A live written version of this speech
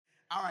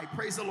All right,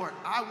 praise the Lord.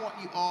 I want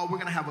you all, we're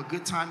going to have a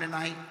good time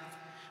tonight.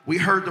 We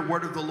heard the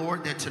word of the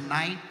Lord that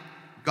tonight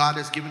God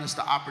has given us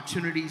the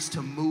opportunities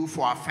to move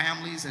for our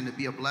families and to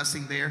be a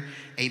blessing there.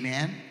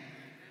 Amen.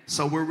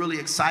 So we're really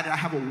excited. I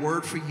have a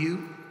word for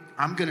you.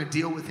 I'm going to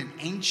deal with an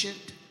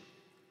ancient.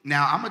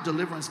 Now, I'm a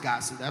deliverance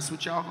guy, so that's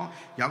what y'all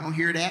gonna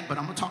hear that. But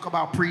I'm going to talk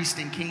about priests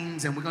and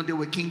kings, and we're going to deal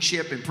with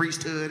kingship and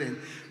priesthood, and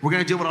we're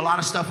going to deal with a lot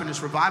of stuff in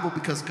this revival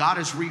because God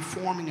is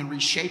reforming and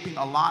reshaping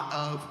a lot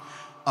of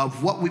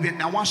what we've been.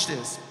 Now, watch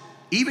this.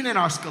 Even in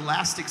our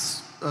scholastic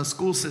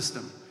school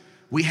system,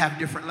 we have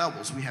different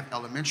levels. We have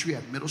elementary, we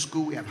have middle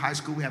school, we have high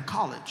school, we have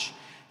college.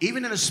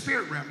 Even in the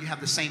spirit realm, you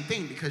have the same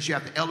thing because you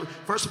have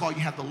first of all, you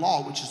have the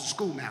law, which is the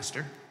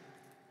schoolmaster,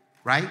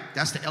 right?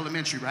 That's the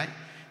elementary, right?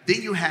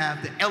 Then you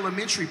have the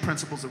elementary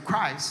principles of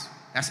Christ.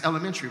 That's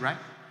elementary, right?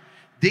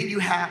 Then you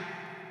have,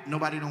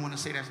 nobody don't want to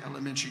say that's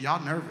elementary.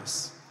 Y'all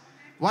nervous.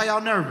 Why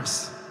y'all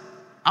nervous?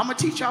 I'm going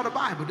to teach y'all the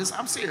Bible.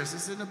 I'm serious.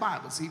 This is in the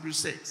Bible. It's Hebrews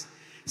 6.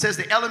 It says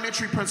the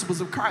elementary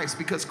principles of Christ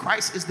because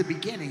Christ is the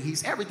beginning.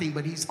 He's everything,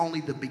 but he's only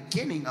the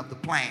beginning of the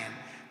plan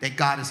that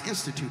God has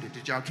instituted.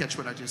 Did y'all catch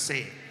what I just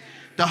said?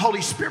 The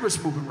Holy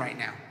Spirit's moving right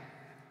now.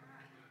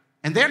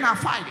 And they're not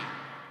fighting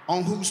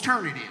on whose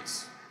turn it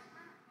is.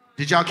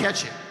 Did y'all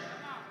catch it?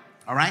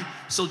 All right.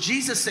 So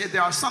Jesus said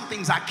there are some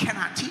things I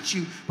cannot teach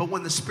you, but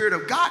when the Spirit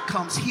of God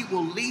comes, he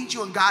will lead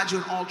you and guide you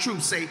in all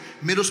truth. Say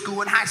middle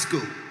school and high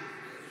school.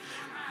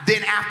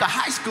 Then after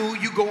high school,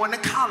 you go into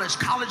college.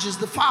 College is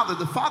the Father.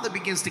 The Father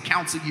begins to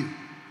counsel you.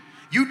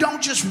 You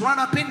don't just run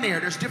up in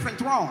there. There's different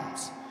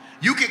thrones.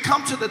 You can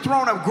come to the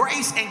throne of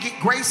grace and get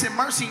grace and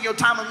mercy in your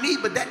time of need,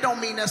 but that don't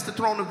mean that's the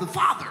throne of the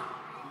Father.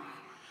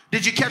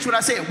 Did you catch what I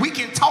said? We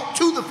can talk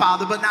to the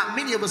Father, but not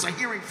many of us are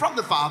hearing from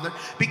the Father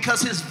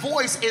because his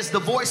voice is the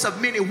voice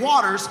of many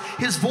waters.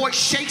 His voice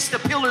shakes the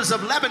pillars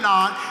of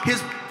Lebanon.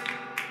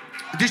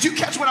 Did you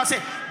catch what I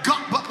said?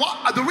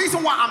 The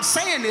reason why I'm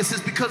saying this is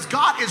because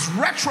God is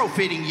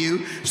retrofitting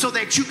you so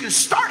that you can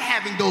start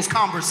having those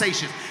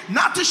conversations.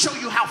 Not to show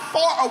you how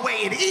far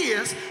away it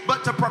is,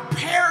 but to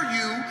prepare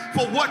you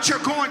for what you're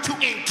going to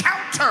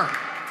encounter.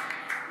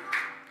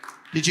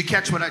 Did you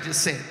catch what I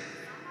just said?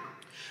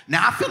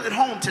 Now, I feel at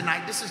home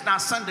tonight. This is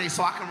not Sunday,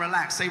 so I can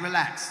relax. Say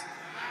relax.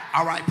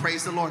 All right,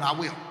 praise the Lord, I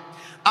will.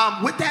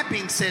 With that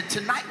being said,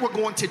 tonight we're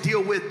going to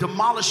deal with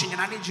demolishing, and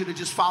I need you to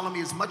just follow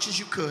me as much as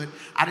you could.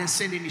 I didn't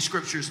send any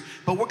scriptures,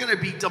 but we're going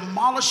to be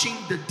demolishing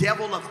the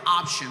devil of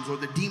options or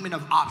the demon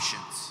of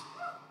options.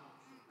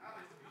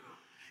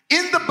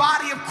 In the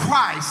body of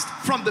Christ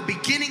from the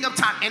beginning of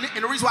time,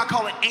 and the reason why I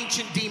call it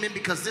ancient demon,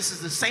 because this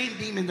is the same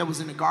demon that was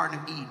in the Garden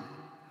of Eden.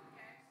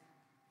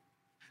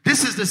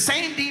 This is the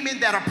same demon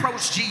that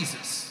approached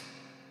Jesus.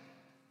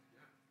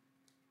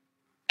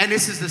 And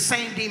this is the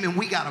same demon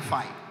we got to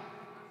fight.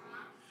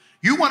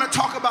 You want to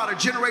talk about a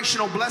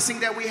generational blessing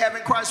that we have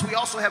in Christ? We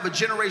also have a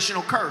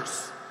generational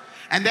curse.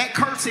 And that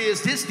curse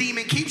is this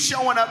demon keeps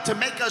showing up to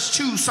make us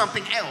choose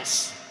something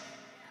else.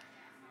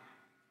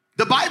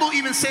 The Bible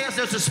even says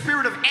there's a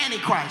spirit of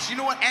Antichrist. You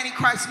know what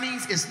Antichrist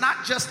means? It's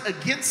not just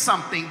against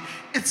something,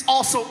 it's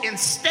also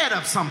instead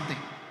of something.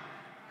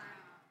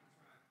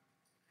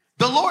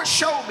 The Lord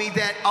showed me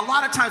that a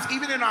lot of times,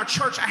 even in our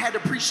church, I had to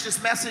preach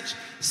this message.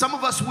 Some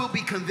of us will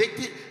be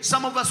convicted.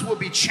 Some of us will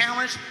be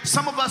challenged.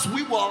 Some of us,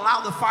 we will allow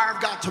the fire of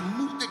God to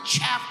move the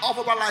chaff off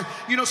of our life.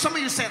 You know, some of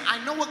you are saying,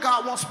 I know what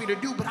God wants me to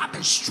do, but I've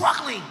been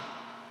struggling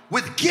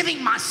with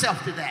giving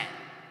myself to that.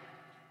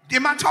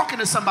 Am I talking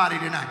to somebody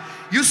tonight?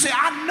 You say,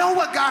 I know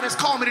what God has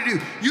called me to do.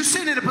 You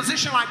sit in a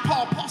position like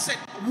Paul. Paul said,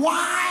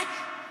 why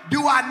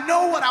do I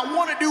know what I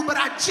want to do, but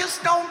I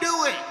just don't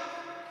do it?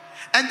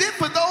 And then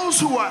for those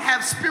who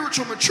have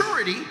spiritual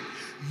maturity,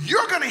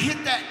 you're going to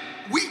hit that.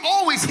 We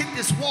always hit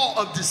this wall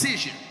of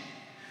decision.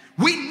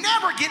 We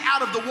never get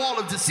out of the wall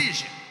of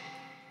decision.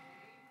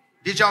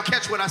 Did y'all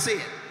catch what I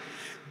said?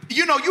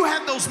 You know, you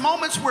have those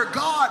moments where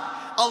God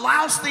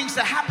allows things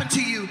to happen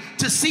to you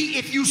to see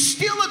if you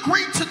still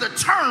agree to the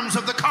terms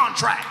of the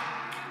contract.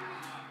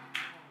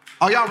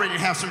 Are y'all ready to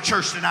have some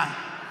church tonight?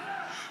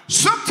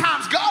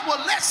 Sometimes God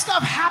will let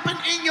stuff happen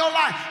in your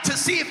life to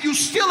see if you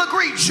still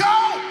agree,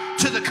 Joe,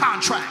 to the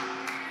contract.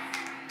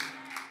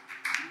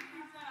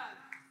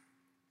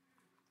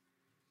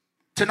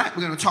 Tonight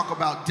we're going to talk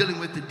about dealing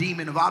with the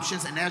demon of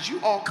options. And as you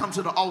all come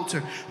to the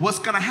altar, what's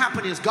going to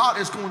happen is God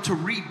is going to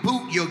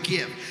reboot your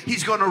gift.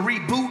 He's going to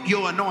reboot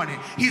your anointing.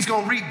 He's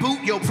going to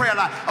reboot your prayer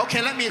life.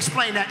 Okay, let me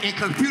explain that in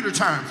computer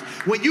terms.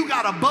 When you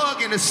got a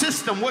bug in the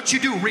system, what you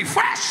do?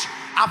 Refresh.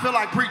 I feel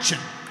like preaching.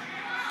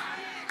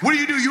 What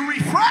do? You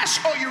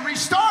refresh or you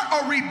restart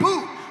or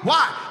reboot.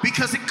 Why?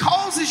 Because it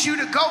causes you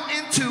to go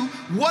into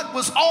what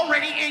was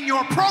already in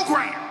your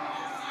program.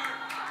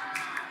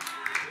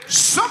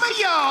 Some of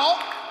y'all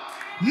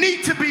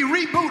need to be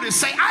rebooted.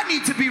 Say, I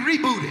need to be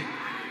rebooted.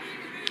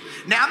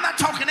 Now, I'm not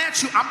talking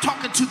at you. I'm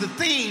talking to the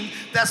thing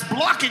that's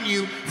blocking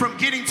you from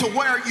getting to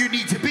where you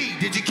need to be.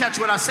 Did you catch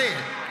what I said?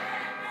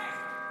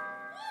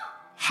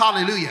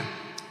 Hallelujah.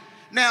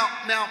 Now,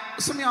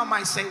 some of y'all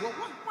might say, well,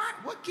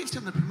 what gives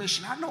him the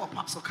permission? I know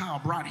Apostle Kyle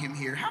brought him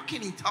here. How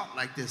can he talk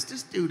like this?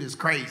 This dude is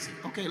crazy.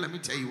 Okay, let me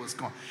tell you what's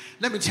going on.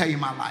 Let me tell you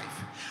my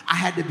life. I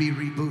had to be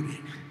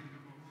rebooted.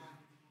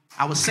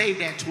 I was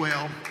saved at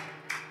 12.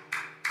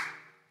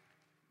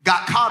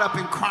 Got caught up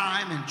in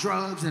crime and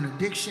drugs and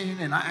addiction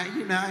and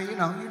you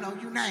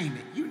name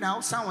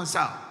it.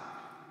 So-and-so.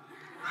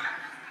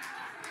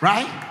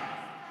 Right?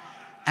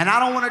 And I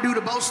don't want to do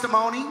the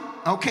boastimony,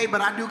 okay,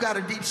 but I do got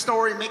a deep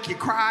story, make you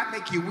cry,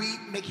 make you weep,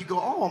 make you go,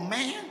 oh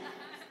man,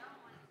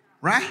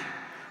 right?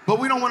 But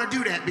we don't want to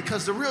do that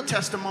because the real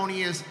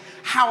testimony is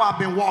how I've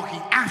been walking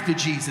after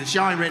Jesus.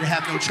 Y'all ain't ready to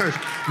have no church.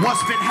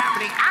 What's been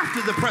happening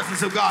after the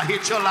presence of God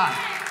hit your life?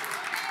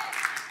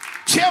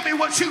 Tell me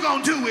what you're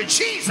going to do with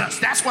Jesus.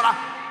 That's what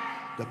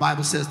the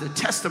Bible says the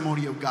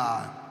testimony of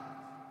God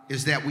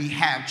is that we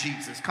have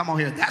Jesus. Come on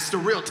here. That's the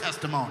real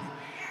testimony.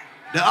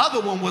 The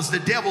other one was the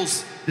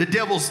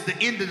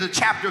end of the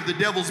chapter of the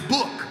devil's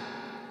book.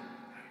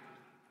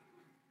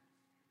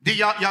 Did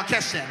y'all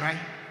catch that, right?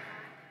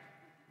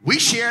 We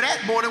share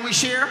that more than we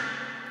share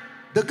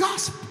the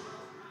gospel.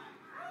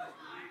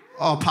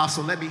 Oh,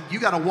 Apostle, you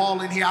got a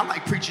wall in here. I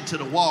like preaching to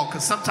the wall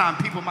because sometimes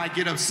people might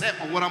get upset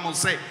with what I'm going to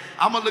say.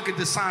 I'm going to look at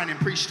the sign and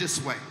preach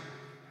this way.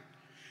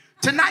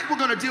 Tonight, we're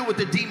going to deal with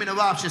the demon of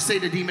options. Say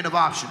the demon of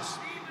options.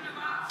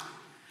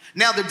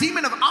 Now, the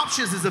demon of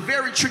options is a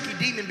very tricky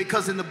demon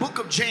because in the book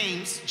of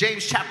James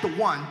chapter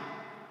 1,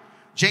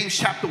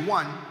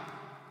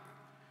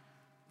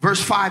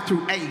 verse 5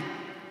 through 8,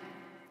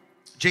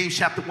 James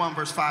chapter 1,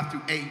 verse 5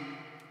 through 8,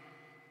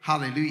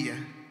 hallelujah.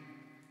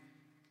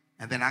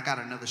 And then I got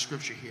another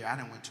scripture here. I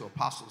done went to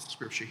Apostles'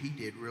 scripture. He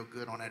did real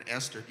good on that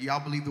Esther. Do y'all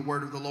believe the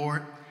word of the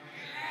Lord?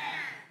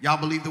 Y'all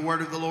believe the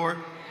word of the Lord?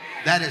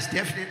 That is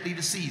definitely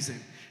the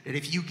season that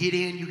if you get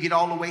in, you get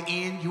all the way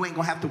in, you ain't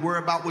going to have to worry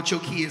about what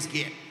your kids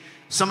get.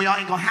 Some of y'all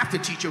ain't going to have to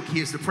teach your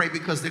kids to pray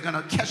because they're going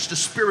to catch the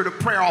spirit of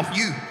prayer off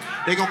you.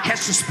 They're going to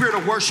catch the spirit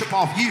of worship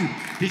off you.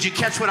 Did you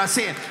catch what I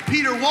said?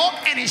 Peter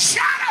walked and his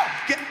shadow.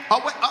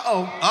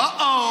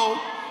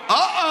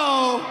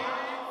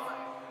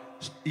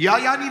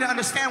 Y'all need to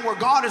understand where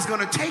God is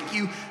going to take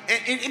you.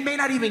 And it may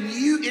not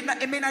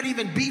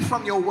even be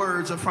from your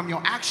words or from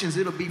your actions.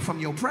 It'll be from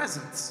your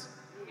presence.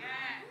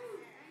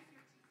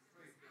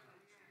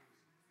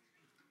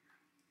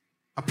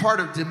 A part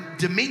of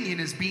dominion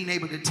is being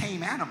able to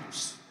tame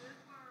animals.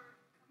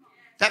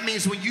 That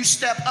means when you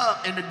step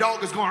up and the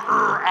dog is going,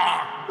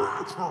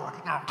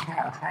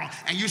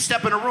 and you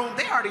step in a room,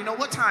 they already know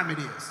what time it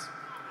is.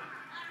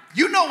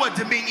 You know what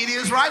dominion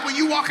is, right? When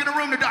you walk in the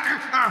room, the dog,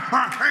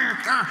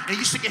 and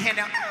you stick your hand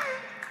down.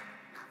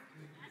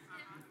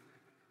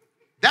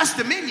 That's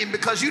dominion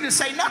because you didn't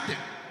say nothing.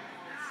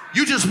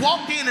 You just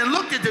walked in and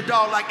looked at the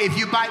dog like, if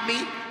you bite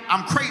me,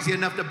 I'm crazy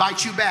enough to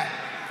bite you back.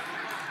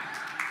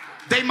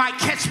 They might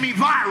catch me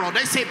viral.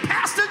 They say,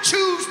 Pastor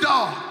Chew's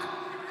dog.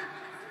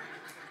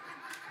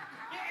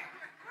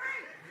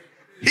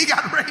 He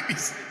got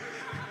rabies.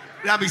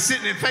 I'll be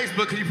sitting in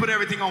Facebook because you put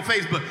everything on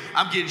Facebook.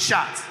 I'm getting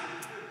shots.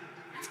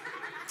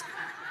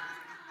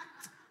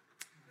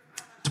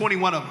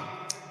 21 of them.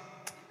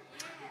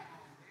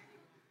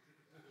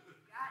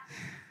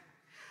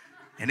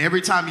 And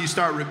every time you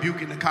start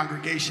rebuking the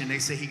congregation, they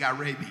say he got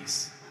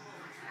rabies.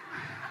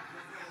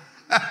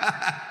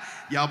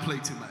 Y'all play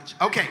too much.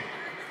 Okay.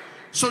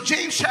 So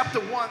James chapter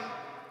 1,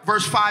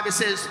 verse 5, it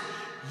says,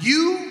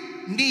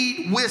 you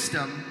need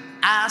wisdom.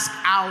 Ask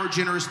our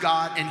generous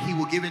God, and he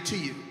will give it to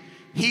you.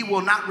 He will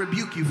not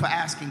rebuke you for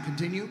asking.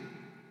 Continue.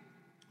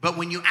 But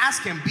when you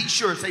ask him, be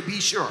sure, say be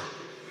sure,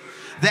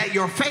 that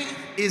your faith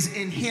is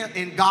in him,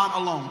 in God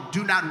alone.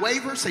 Do not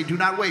waver. Say do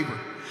not waver.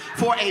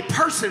 For a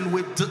person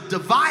with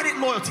divided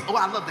loyalty, oh,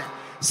 I love that.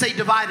 Say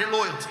divided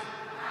loyalty.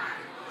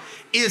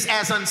 Is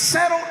as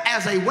unsettled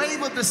as a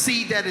wave of the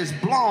sea that is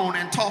blown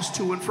and tossed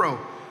to and fro.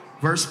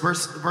 Verse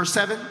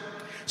 7.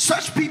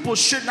 Such people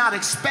should not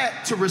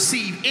expect to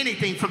receive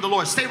anything from the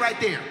Lord. Stay right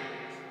there.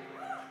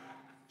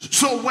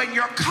 So when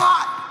you're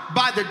caught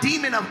by the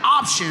demon of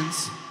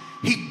options,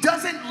 he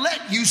doesn't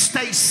let you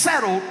stay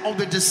settled on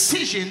the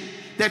decision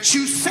that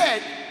you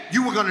said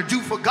you were going to do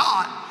for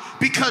God,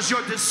 because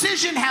your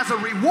decision has a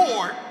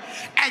reward,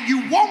 and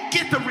you won't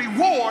get the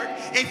reward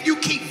if you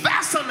keep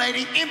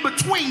vacillating in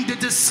between the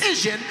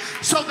decision.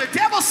 So the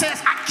devil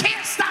says, I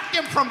can't stop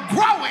them from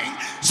growing,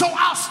 so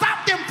I'll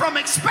stop them from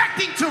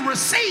expecting to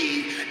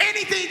receive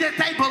anything that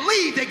they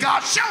believe that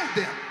God showed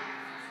them.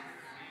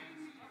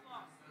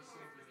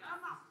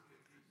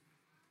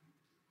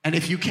 And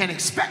if you can't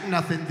expect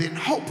nothing, then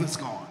hope is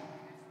gone.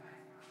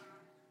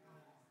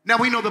 Now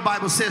we know the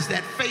Bible says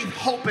that faith,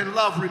 hope, and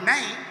love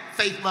remain.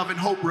 Faith, love, and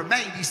hope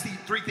remain. These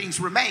three things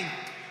remain.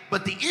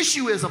 But the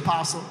issue is,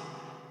 Apostle,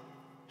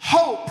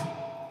 hope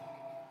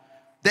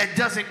that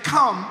doesn't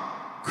come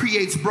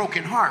creates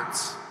broken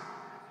hearts.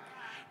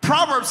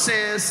 Proverbs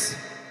says,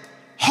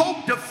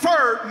 hope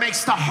deferred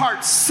makes the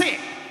heart sick.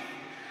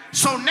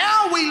 So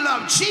now we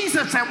love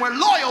Jesus and we're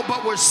loyal,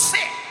 but we're sick.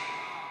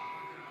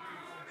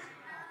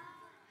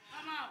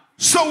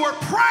 So we're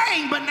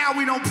praying, but now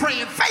we don't pray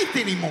in faith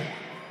anymore.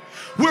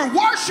 We're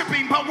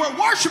worshiping, but we're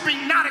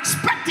worshiping not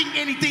expecting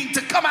anything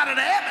to come out of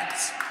the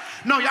heavens.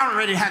 No, y'all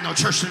already had no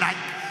church tonight.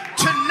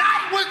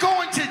 Tonight we're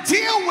going to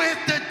deal with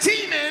the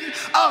demon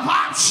of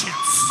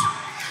options.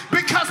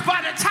 Because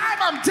by the time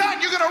I'm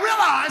done, you're going to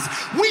realize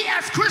we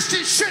as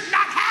Christians should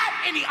not have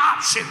any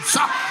options.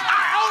 Our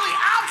only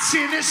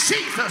option is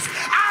Jesus.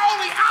 Our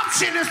only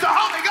option is the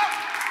Holy Ghost.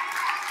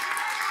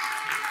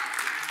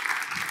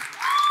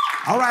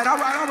 All right.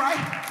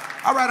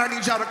 All right, I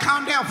need y'all to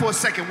calm down for a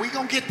second. We're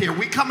going to get there.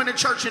 We coming to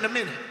church in a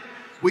minute.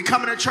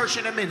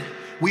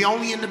 We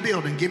only in the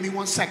building. Give me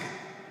 1 second.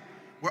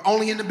 We're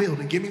only in the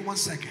building. Give me 1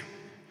 second.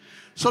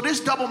 So this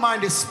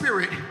double-minded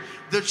spirit,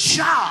 the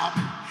job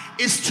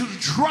is to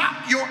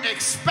drop your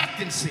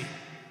expectancy.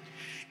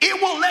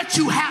 It will let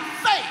you have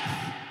faith.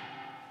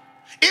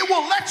 It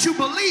will let you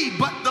believe,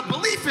 but the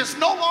belief is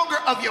no longer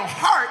of your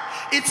heart,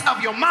 it's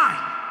of your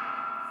mind.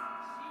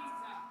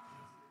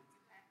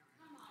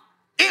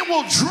 It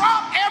will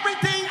drop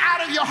everything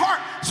out of your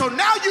heart. So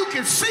now you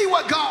can see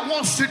what God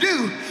wants to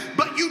do,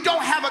 but you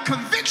don't have a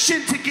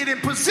conviction to get in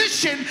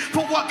position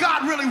for what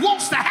God really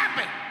wants to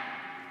happen.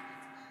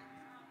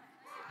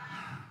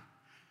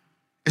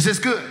 Is this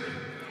good?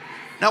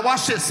 Now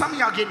watch this. Some of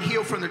y'all getting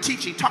healed from the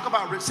teaching. Talk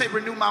about, say,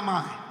 renew my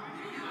mind.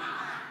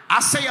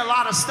 I say a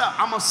lot of stuff.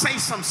 I'm going to say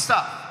some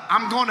stuff.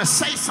 I'm going to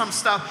say some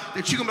stuff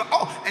that you're going to be,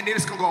 oh, and then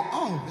it's going to go,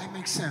 oh, that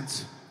makes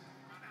sense.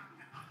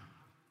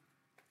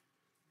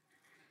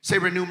 Say,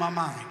 renew my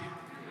mind.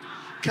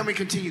 Can we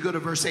continue? Go to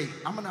verse 8.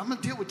 I'm going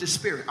to deal with this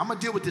spirit. I'm going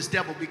to deal with this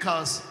devil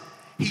because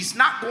he's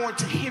not going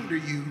to hinder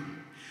you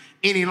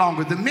any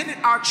longer. The minute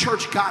our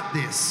church got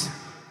this,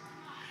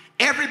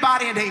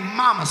 everybody and their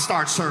mama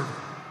start serving.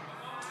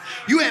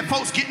 You had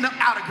folks getting up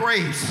out of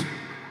graves.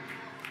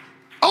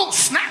 Oh,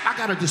 snap, I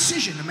got a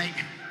decision to make.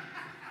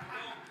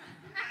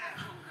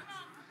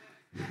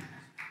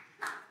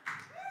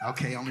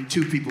 Okay, only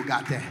 2 people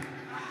got that.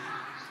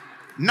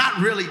 Not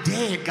really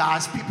dead,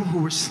 guys, people who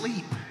were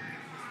asleep.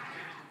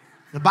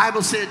 The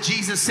Bible said,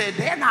 Jesus said,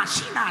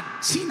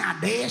 she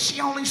not dead, she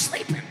only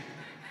sleeping.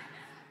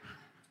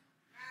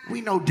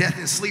 We know death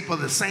and sleep are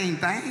the same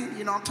thing.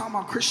 You know, I'm talking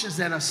about Christians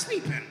that are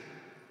sleeping.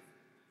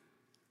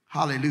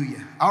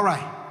 Hallelujah. All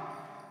right.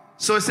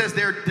 So it says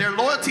their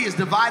loyalty is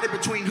divided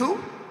between who?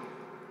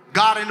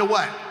 God and the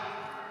what?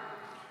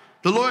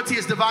 The loyalty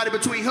is divided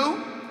between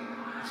who?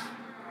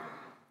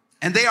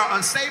 And they are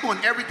unstable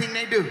in everything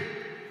they do.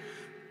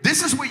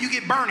 This is where you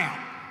get burnout.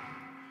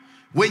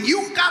 When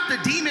you got the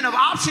demon of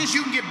options,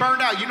 you can get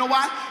burned out. You know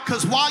why?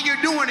 Because while you're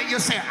doing it, you're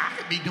saying, I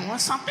could be doing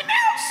something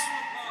else.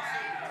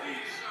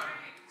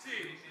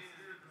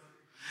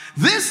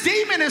 This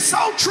demon is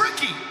so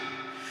tricky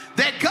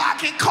that God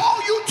can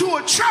call you to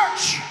a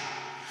church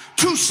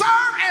to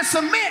serve and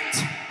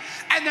submit.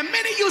 And the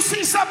minute you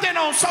see something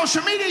on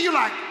social media, you're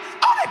like,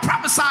 oh, they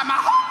prophesied my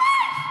whole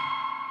life.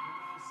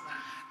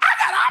 I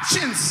got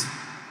options.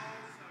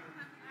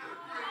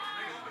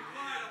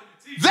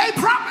 They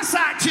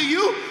prophesied to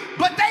you,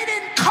 but they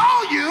didn't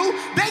call you.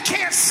 They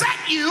can't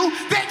set you.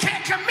 They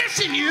can't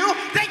commission you.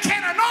 They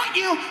can't anoint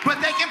you,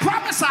 but they can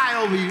prophesy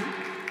over you.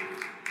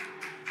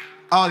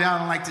 Oh, y'all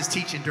don't like this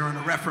teaching during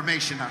the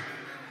Reformation.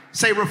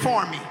 Say,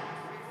 reform me.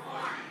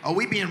 Oh,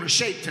 we being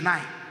reshaped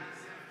tonight.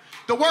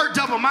 The word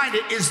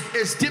double-minded is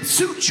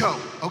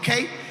dipsucho,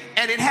 okay?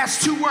 And it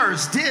has 2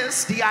 words.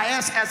 Dis,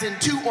 D-I-S, as in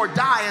two, or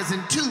die, as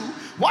in two.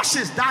 Watch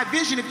this,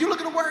 division. If you look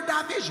at the word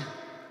division,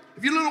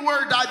 if you look at the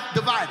word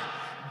divided,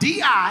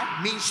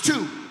 D-I means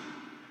 2.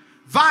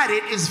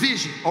 Vided is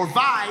vision, or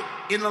vide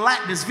in the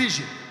Latin is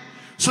vision.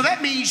 So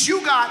that means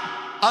you got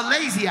a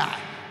lazy eye.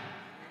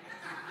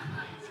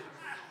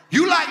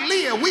 You like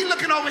Leah, we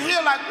looking over here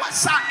like, what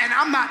side? And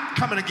I'm not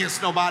coming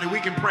against nobody. We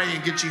can pray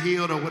and get you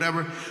healed or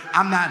whatever.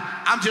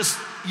 I'm just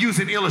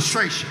using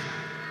illustration.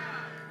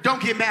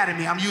 Don't get mad at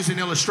me, I'm using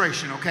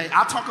illustration, okay?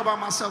 I'll talk about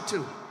myself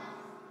too.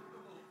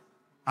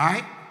 All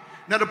right?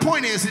 Now the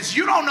point is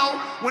you don't know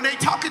when they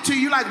talking to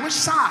you, like which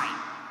side,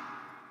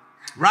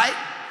 right?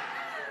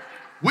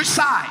 Which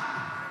side?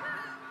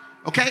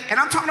 Okay, and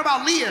I'm talking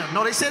about Leah.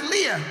 No, they said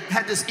Leah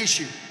had this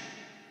issue,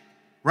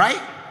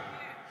 right?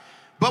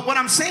 But what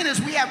I'm saying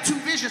is we have 2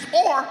 visions.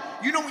 Or,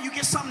 you know when you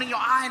get something in your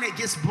eye and it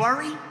gets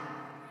blurry?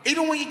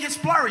 Even when it gets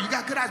blurry, you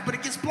got good eyes, but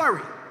it gets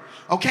blurry.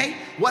 Okay?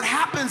 What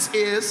happens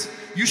is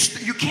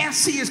you can't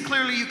see as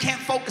clearly, you can't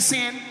focus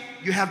in,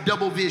 you have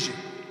double vision.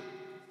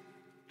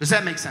 Does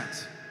that make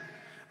sense?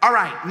 All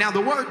right, now the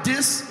word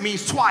dis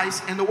means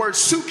twice, and the word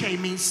suke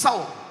means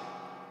soul.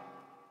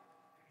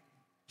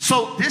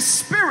 So this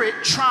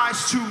spirit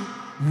tries to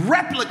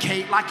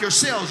replicate like your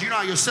cells. You know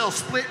how your cells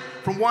split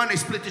from 1, they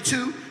split to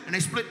 2, and they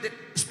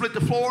split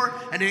the floor,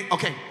 and then,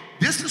 okay,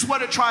 this is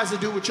what it tries to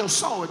do with your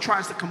soul. It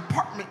tries to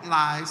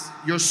compartmentalize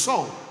your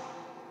soul.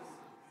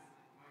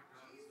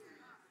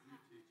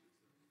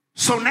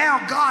 So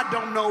now God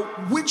don't know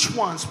which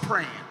one's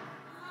praying.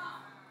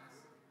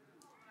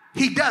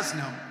 He does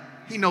know.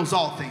 He knows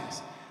all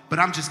things. But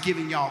I'm just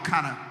giving y'all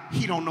kind of,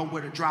 he don't know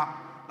where to drop.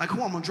 Like,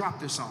 who I'm going to drop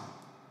this on?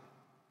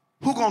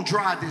 Who going to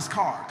drive this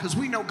car? Because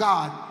we know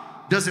God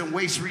doesn't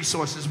waste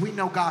resources. We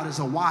know God is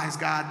a wise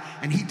God,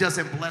 and he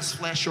doesn't bless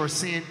flesh or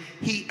sin.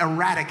 He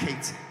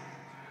eradicates it.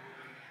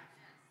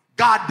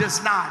 God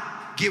does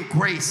not give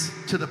grace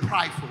to the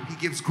prideful. He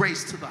gives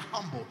grace to the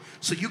humble.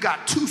 So you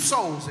got two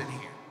souls in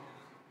here.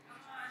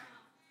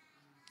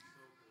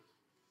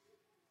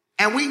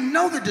 And we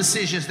know the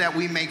decisions that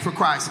we make for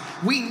Christ.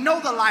 We know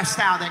the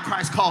lifestyle that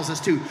Christ calls us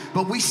to,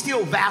 but we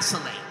still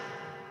vacillate.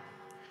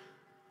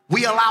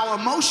 We allow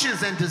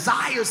emotions and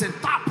desires and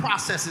thought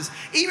processes,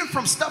 even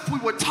from stuff we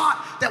were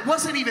taught that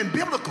wasn't even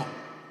biblical.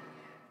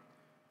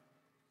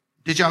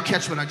 Did y'all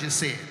catch what I just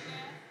said?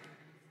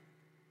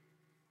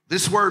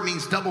 This word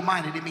means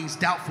double-minded. It means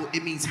doubtful.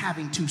 It means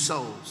having two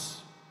souls.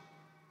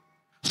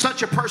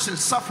 Such a person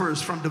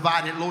suffers from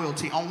divided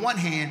loyalty. On one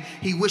hand,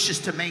 he wishes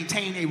to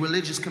maintain a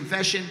religious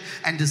confession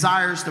and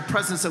desires the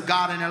presence of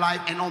God in their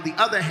life. And on the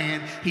other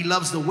hand, he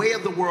loves the way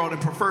of the world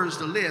and prefers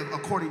to live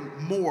according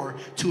more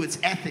to its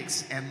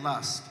ethics and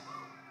lust.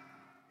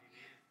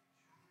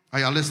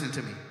 Are y'all listening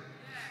to me?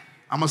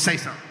 I'm going to say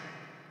something.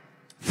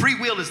 Free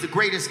will is the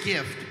greatest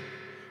gift,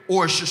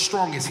 or it's your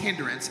strongest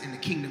hindrance in the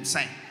kingdom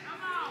saint.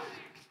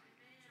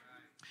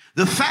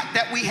 The fact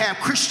that we have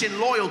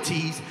Christian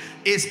loyalties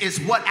is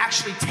what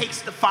actually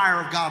takes the fire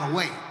of God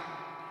away.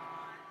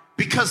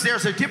 Because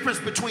there's a difference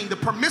between the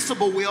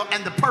permissible will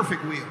and the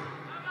perfect will.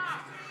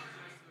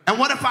 And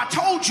what if I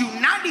told you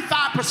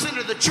 95%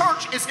 of the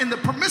church is in the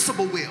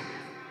permissible will?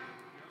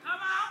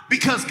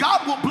 Because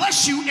God will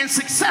bless you in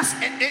success,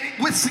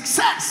 with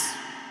success.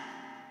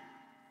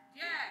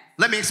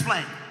 Let me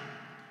explain.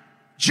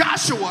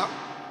 Joshua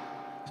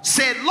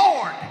said,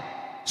 Lord,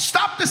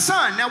 stop the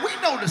sun. Now we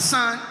know the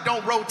sun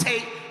don't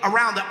rotate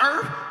around the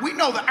earth. We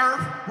know the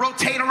earth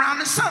rotate around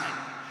the sun.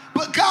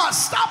 But God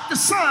stopped the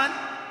sun,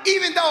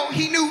 even though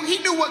he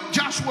knew what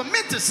Joshua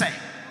meant to say.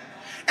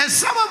 And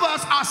some of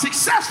us are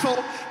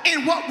successful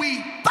in what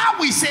we thought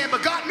we said,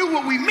 but God knew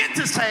what we meant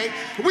to say.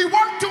 We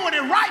weren't doing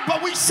it right,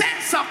 but we said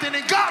something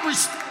and God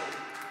restored.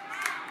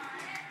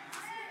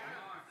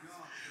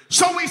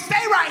 So we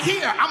stay right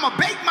here. I'm going to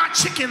bake my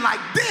chicken like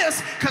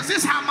this because this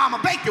is how mama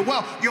baked it.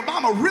 Well, your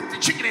mama ripped the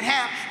chicken in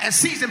half and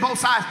seasoned both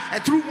sides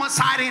and threw one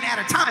side in at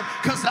a time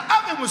because the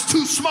oven was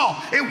too small.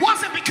 It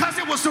wasn't because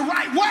it was the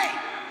right way.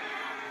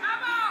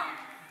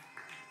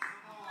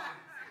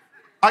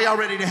 Are y'all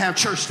ready to have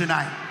church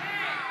tonight?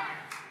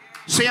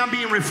 Say, I'm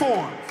being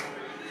reformed.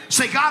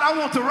 Say, God, I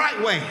want the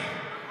right way.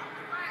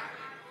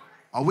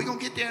 Oh, we're going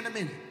to get there in a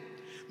minute.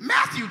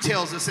 Matthew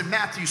tells us in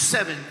Matthew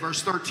 7,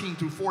 verse 13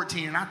 through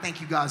 14, and I thank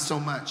you guys so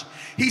much.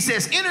 He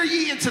says, enter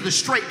ye into the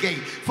straight gate,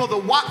 for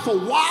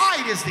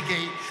wide is the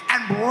gate,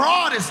 and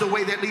broad is the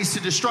way that leads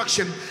to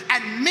destruction,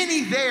 and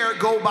many there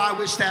go by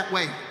which that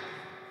way.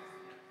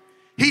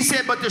 He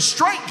said, but the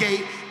straight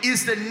gate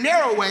is the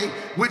narrow way,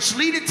 which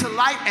leadeth to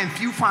life, and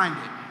few find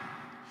it.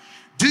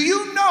 Do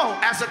you know,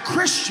 as a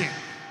Christian,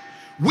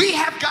 we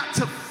have got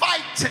to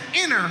fight to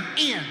enter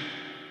in?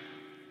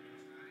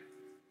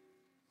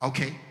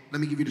 Okay. Let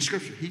me give you the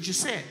scripture. He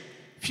just said,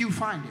 few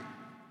find it.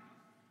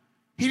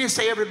 He didn't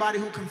say everybody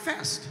who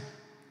confessed.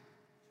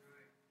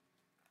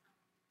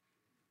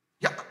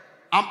 Yeah,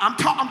 I'm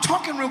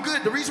talking real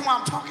good. The reason why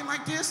I'm talking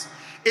like this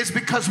is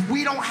because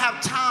we don't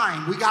have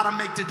time. We got to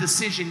make the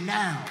decision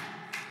now.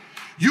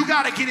 You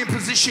got to get in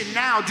position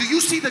now. Do you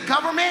see the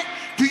government?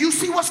 Do you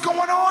see what's going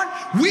on?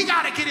 We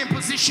got to get in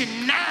position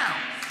now.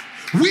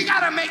 We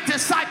got to make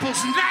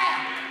disciples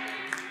now.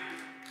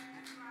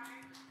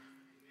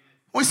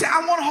 We say,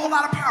 I want a whole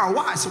lot of power.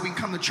 Why? So we can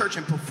come to church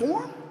and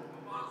perform?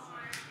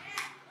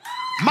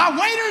 My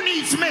waiter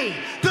needs me.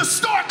 The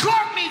store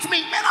clerk needs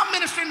me. Man, I'm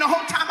ministering the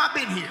whole time I've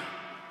been here.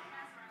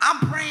 I'm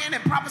praying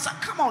and prophesying.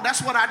 Come on,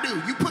 that's what I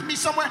do. You put me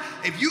somewhere.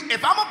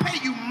 If I'm going to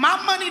pay you my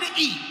money to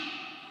eat,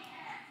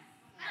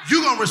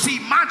 you're going to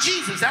receive my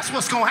Jesus. That's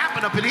what's going to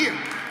happen up in here.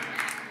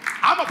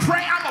 I'm going to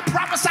pray. I'm going to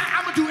prophesy.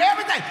 I'm going to do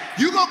everything.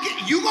 You going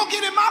to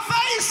get in my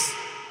face?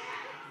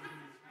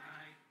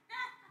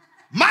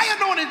 My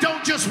anointing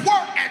don't just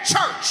work at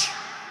church.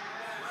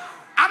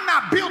 I'm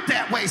not built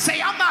that way.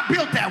 Say, I'm not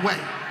built that way.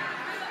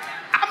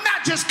 I'm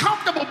not just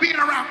comfortable being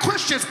around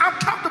Christians. I'm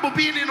comfortable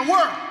being in the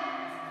world.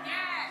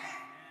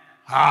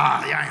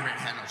 Y'all ain't ready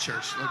to have no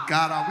church. Look,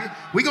 God,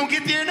 we going to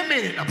get there in a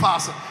minute,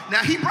 Apostle.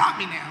 Now, he brought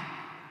me now.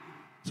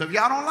 So if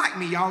y'all don't like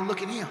me, y'all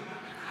look at him.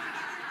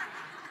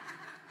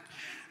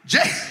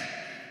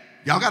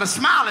 Y'all got to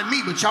smile at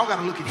me, but y'all got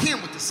to look at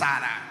him with the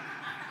side eye.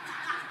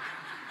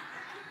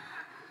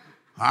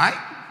 All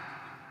right?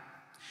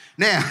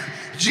 Now,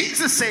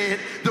 Jesus said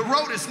the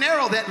road is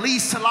narrow that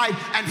leads to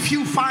life and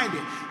few find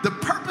it. The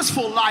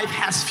purposeful life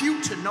has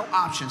few to no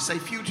options. Say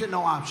few to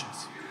no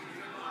options.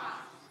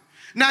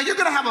 Now, you're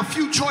going to have a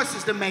few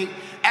choices to make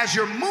as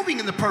you're moving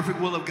in the perfect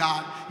will of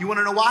God. You want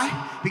to know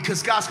why?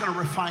 Because God's going to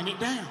refine it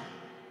down.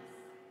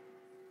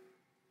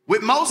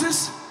 With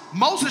Moses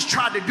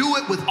tried to do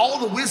it with all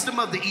the wisdom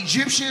of the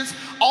Egyptians,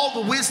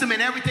 all the wisdom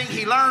and everything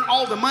he learned,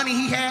 all the money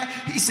he had.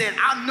 He said,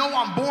 I know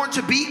I'm born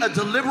to be a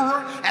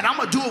deliverer, and I'm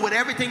going to do it with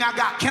everything I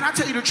got. Can I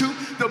tell you the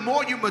truth? The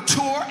more you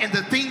mature in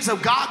the things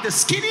of God, the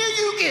skinnier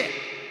you get.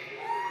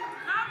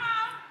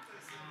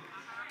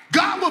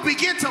 God will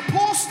begin to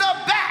pull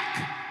stuff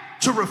back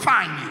to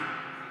refine you.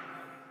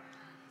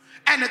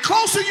 And the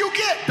closer you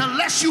get, the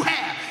less you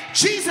have.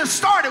 Jesus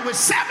started with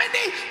 70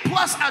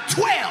 plus a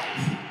 12.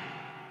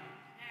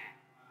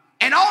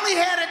 And all he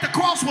had at the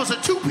cross was a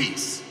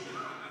 2-piece.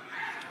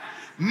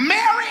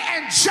 Mary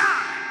and John.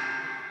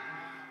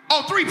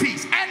 Oh,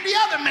 3-piece. And the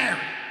other Mary.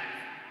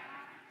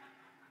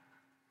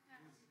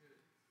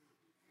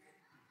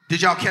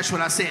 Did y'all catch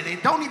what I said?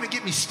 And don't even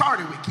get me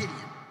started with Gideon.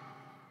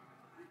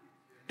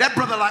 That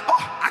brother like,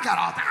 oh, I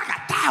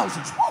got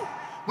thousands. Whoa,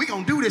 we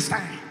gonna do this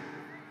thing.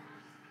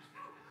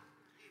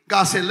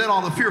 God said, let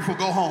all the fearful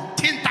go home.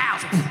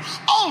 10,000.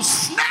 Oh,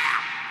 snap.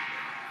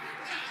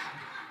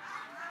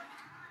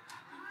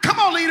 Come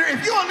on, leader.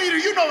 If you're a leader,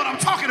 you know what I'm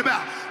talking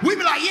about. We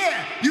be like,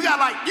 yeah, you got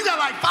like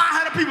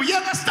 500 people.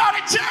 Yeah, let's start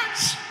a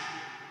church.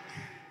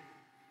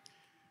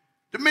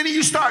 The minute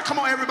you start, come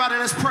on, everybody,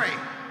 let's pray.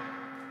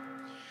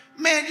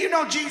 Man, you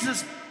know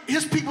Jesus,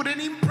 his people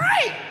didn't even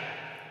pray.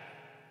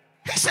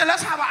 He said,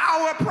 let's have an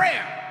hour of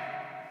prayer.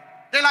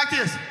 They like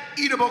this.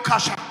 Eatable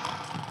kasha.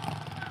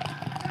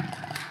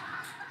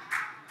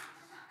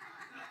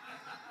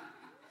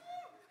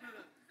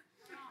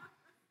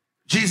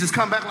 Jesus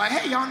come back like,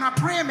 hey, y'all not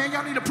praying, man.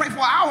 Y'all need to pray for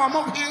an hour. I'm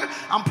over here.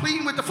 I'm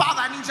pleading with the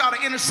Father. I need y'all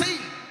to intercede.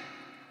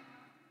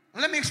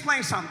 And let me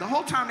explain something. The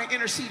whole time they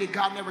interceded,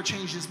 God never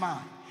changed his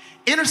mind.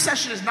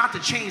 Intercession is not to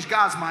change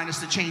God's mind. It's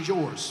to change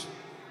yours.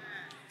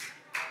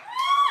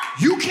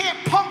 You can't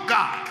pump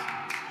God.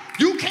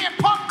 You can't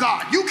pump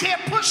God. You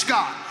can't push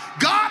God.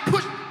 God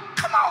push.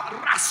 Come on.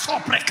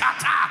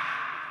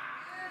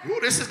 Ooh,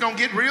 this is going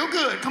to get real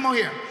good. Come on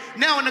here.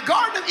 Now, in the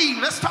Garden of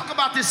Eden, let's talk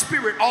about this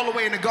spirit all the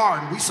way in the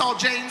garden. We saw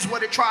James,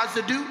 what it tries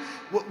to do,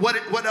 what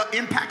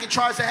impact it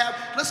tries to have.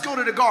 Let's go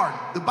to the garden.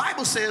 The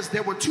Bible says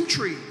there were 2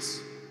 trees.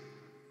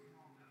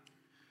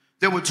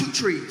 There were 2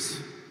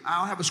 trees. I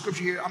don't have a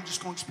scripture here. I'm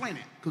just going to explain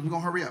it because we're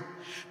going to hurry up.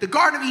 The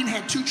Garden of Eden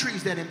had 2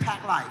 trees that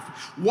impact life.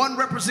 One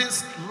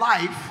represents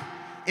life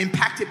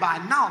impacted by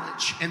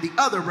knowledge, and the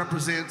other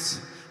represents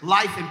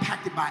life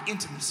impacted by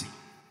intimacy.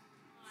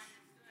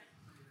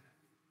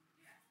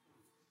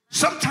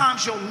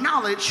 Sometimes your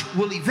knowledge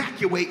will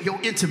evacuate your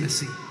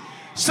intimacy.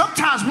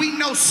 Sometimes we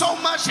know so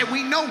much and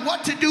we know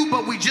what to do,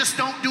 but we just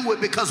don't do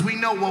it because we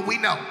know what we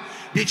know.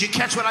 Did you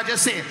catch what I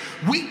just said?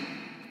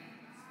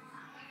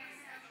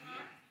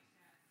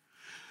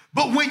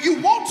 But when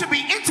you want to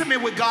be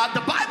intimate with God,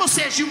 the Bible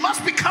says you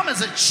must become as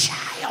a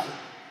child.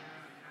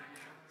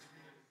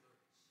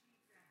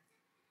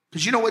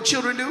 Because you know what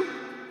children do?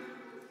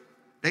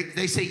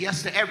 They say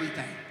yes to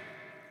everything.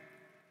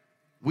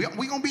 We're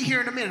going to be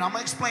here in a minute. I'm going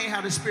to explain how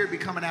the Spirit be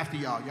coming after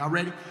y'all. Y'all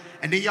ready?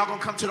 And then y'all going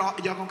to come to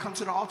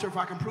the altar if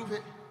I can prove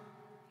it?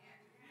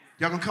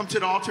 Y'all going to come to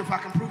the altar if I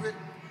can prove it?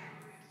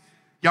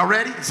 Y'all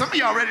ready? Some of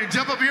y'all ready to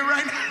jump up here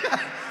right now?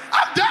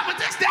 I'm done with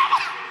this devil.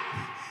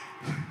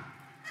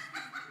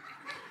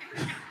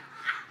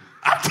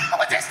 I'm done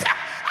with this devil.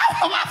 I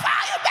want my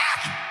fire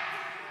back.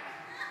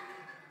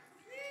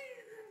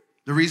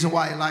 The reason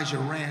why Elijah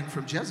ran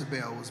from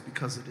Jezebel was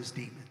because of this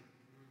demon.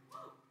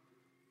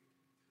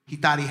 He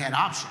thought he had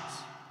options.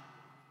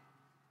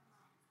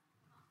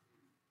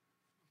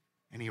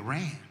 And he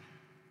ran.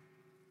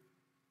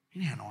 He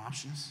didn't have no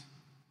options.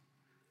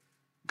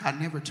 God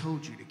never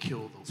told you to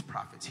kill those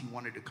prophets. He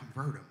wanted to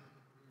convert them.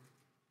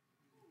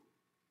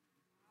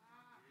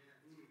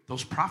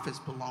 Those prophets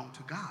belonged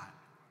to God.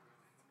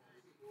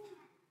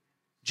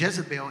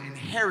 Jezebel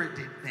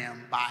inherited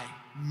them by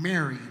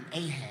marrying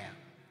Ahab.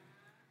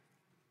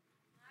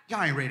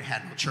 Y'all ain't ready to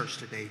have no church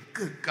today.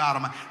 Good God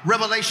Almighty.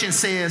 Revelation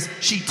says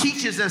she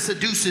teaches and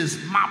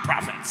seduces my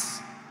prophets,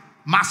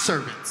 my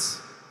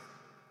servants.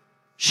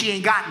 She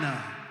ain't got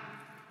none.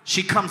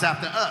 She comes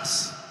after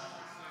us.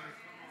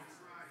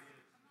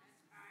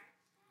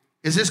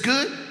 Is this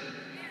good?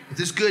 If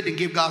this good, then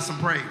give God some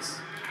praise.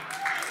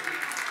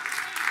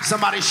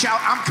 Somebody shout,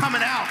 I'm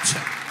coming out.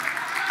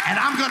 And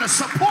I'm going to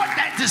support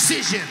that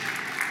decision.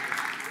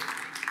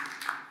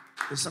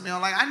 But some of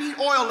y'all like, I need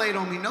oil laid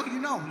on me. No, you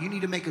know. You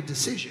need to make a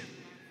decision.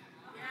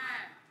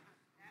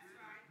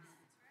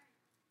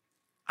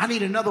 I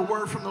need another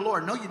word from the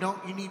Lord. No, you don't.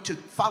 You need to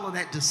follow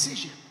that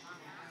decision.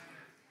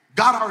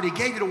 God already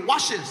gave you the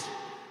watch this.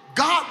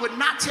 God would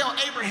not tell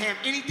Abraham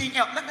anything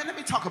else. Let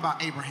me talk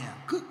about Abraham.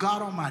 Good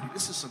God Almighty.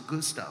 This is some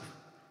good stuff.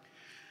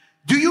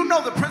 Do you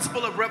know the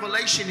principle of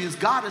revelation is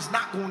God is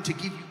not going to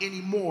give you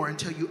any more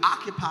until you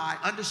occupy,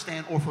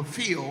 understand, or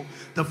fulfill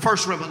the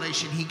first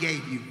revelation he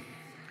gave you.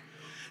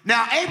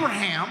 Now,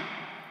 Abraham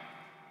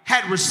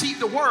had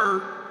received the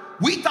word.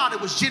 We thought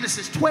it was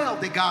Genesis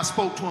 12 that God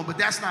spoke to him, but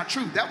that's not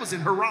true. That was in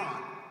Haran.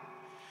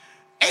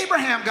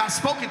 Abraham got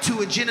spoken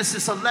to in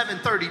Genesis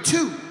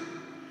 11:32.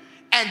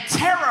 And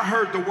Terah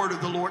heard the word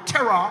of the Lord.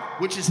 Terah,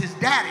 which is his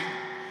daddy.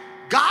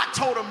 God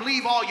told him,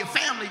 leave all your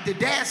family. The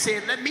dad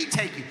said, let me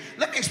take you.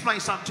 Let me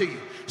explain something to you.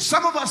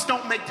 Some of us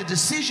don't make the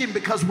decision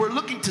because we're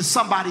looking to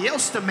somebody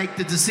else to make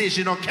the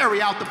decision or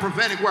carry out the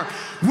prophetic work.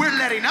 We're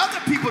letting other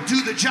people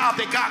do the job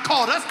that God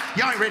called us.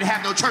 Y'all ain't ready to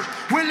have no church.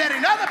 We're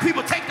letting other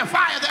people take the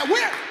fire that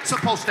we're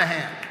supposed to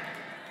have.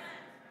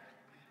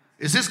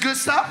 Is this good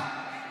stuff?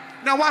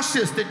 Now watch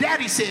this. The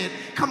daddy said,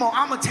 come on,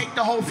 I'm going to take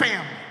the whole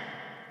family.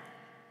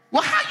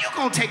 Well, how you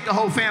going to take the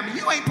whole family?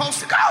 You ain't supposed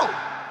to go.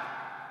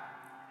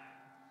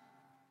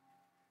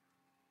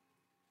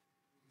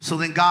 So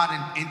then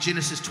God in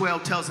Genesis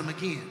 12 tells him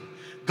again,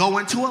 go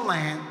into a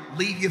land,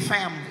 leave your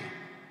family,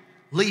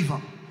 leave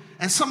them.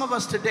 And some of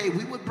us today,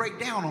 we would break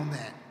down on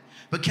that.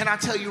 But can I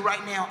tell you right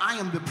now, I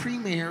am the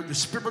premier, the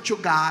spiritual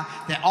guy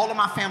that all of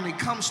my family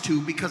comes to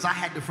because I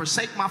had to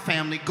forsake my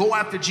family, go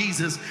after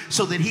Jesus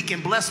so that he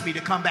can bless me to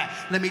come back.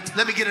 Let me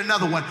get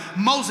another one.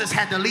 Moses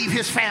had to leave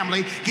his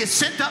family, get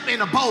sent up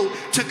in a boat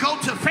to go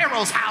to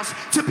Pharaoh's house,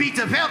 to be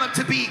developed,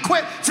 to be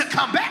equipped, to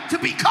come back, to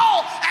be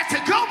called, and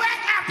to go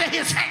back after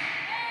his family.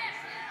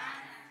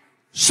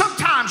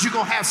 Sometimes you're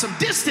going to have some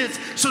distance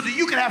so that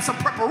you can have some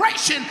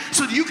preparation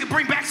so that you can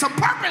bring back some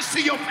purpose to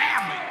your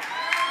family.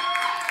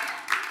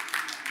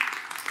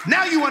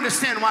 Now you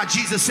understand why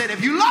Jesus said,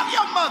 if you love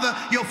your mother,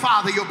 your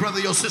father, your brother,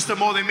 your sister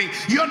more than me,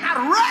 you're not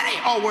ready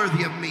or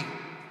worthy of me.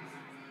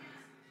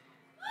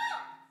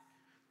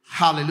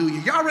 Hallelujah.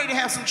 Y'all ready to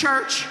have some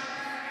church?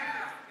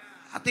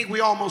 I think we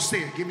almost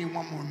there. Give me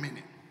one more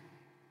minute.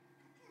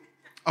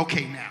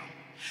 Okay, now.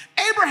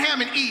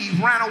 Abraham and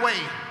Eve ran away.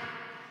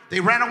 They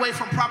ran away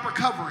from proper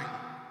covering.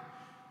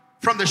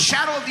 From the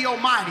shadow of the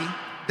Almighty,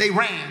 they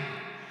ran,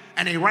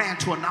 and they ran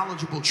to a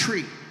knowledgeable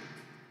tree.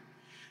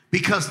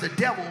 Because the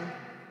devil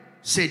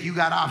said, you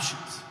got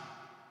options.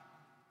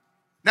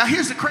 Now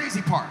here's the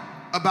crazy part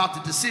about the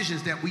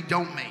decisions that we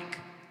don't make.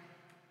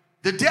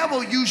 The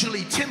devil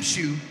usually tempts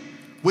you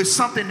with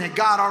something that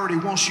God already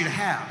wants you to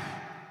have.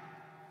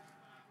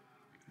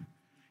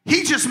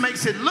 He just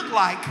makes it look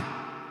like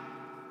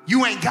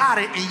you ain't got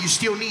it and you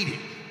still need it.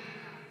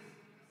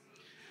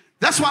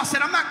 That's why I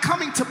said I'm not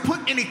coming to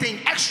put anything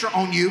extra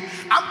on you.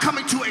 I'm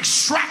coming to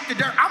extract the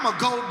dirt. I'm a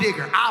gold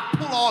digger. I'll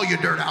pull all your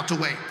dirt out the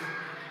way.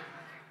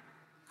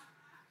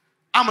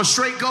 I'm a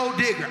straight gold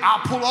digger.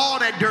 I'll pull all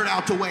that dirt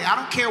out the way. I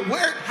don't care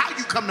how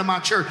you come to my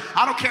church.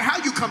 I don't care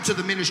how you come to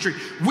the ministry.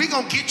 We're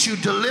going to get you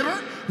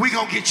delivered. We're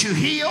going to get you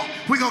healed.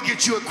 We're going to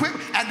get you equipped.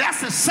 And that's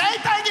the same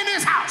thing in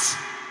this house.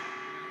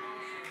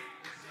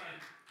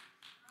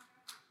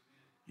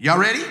 Y'all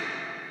ready?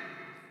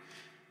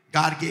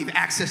 God gave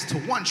access to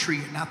one tree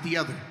and not the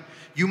other.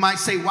 You might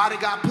say, why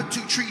did God put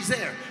two trees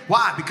there?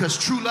 Why? Because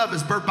true love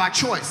is birthed by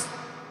choice.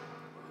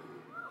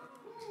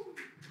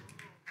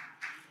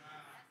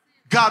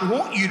 God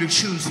wants you to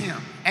choose him.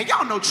 And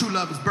y'all know true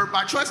love is birthed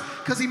by choice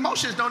because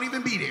emotions don't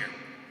even be there.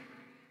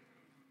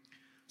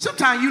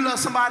 Sometimes you love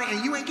somebody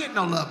and you ain't getting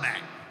no love back.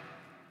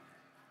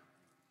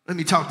 Let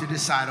me talk to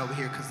this side over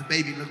here because the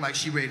baby looked like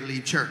she ready to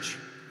leave church.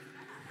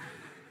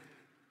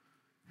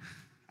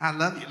 I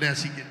love you.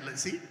 Let's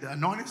see, the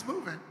anointing's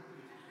moving.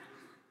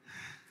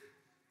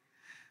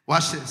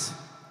 Watch this.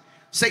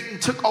 Satan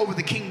took over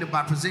the kingdom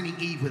by presenting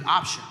Eve with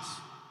options.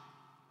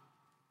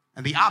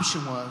 And the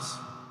option was,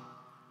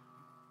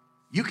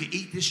 you can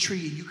eat this tree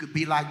and you could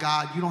be like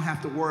God. You don't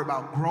have to worry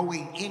about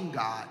growing in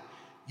God.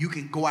 You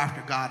can go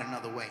after God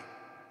another way.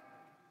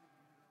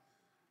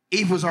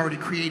 Eve was already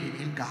created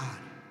in God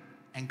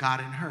and God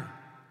in her.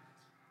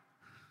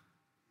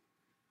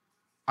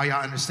 Are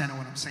y'all understanding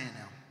what I'm saying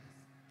now?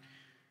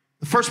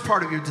 The first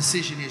part of your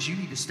decision is you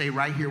need to stay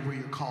right here where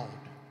you're called.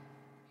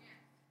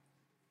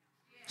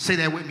 Say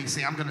that with me.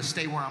 Say, I'm going to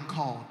stay where I'm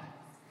called.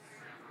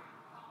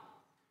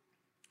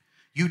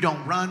 You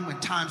don't run when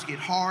times get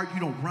hard. You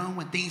don't run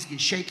when things get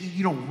shaky.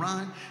 You don't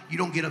run. You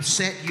don't get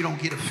upset. You don't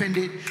get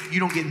offended. You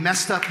don't get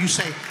messed up. You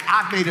say,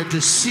 I've made a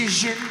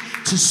decision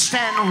to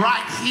stand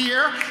right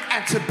here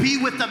and to be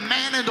with the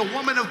man and the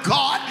woman of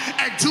God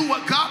and do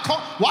what God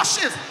called. Watch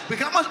this.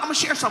 Because I'm going to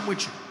share something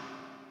with you.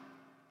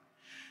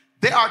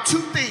 There are two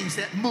things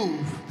that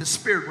move the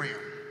spirit realm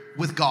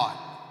with God.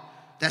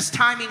 That's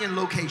timing and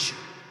location.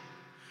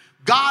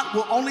 God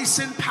will only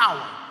send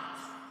power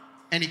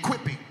and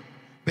equipping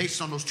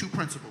based on those two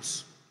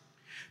principles.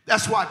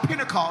 That's why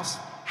Pentecost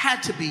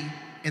had to be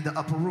in the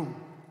upper room.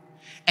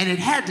 And it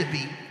had to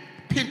be,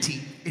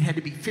 Penti, it had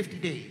to be 50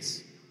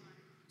 days.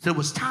 So it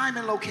was time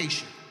and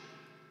location.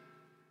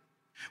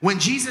 When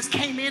Jesus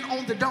came in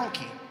on the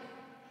donkey,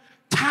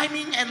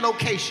 timing and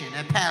location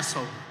at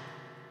Passover,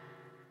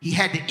 he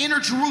had to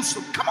enter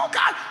Jerusalem. Come on,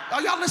 God.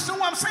 Are y'all listening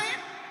to what I'm saying?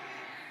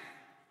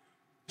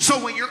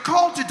 So when you're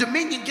called to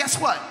dominion, guess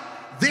what?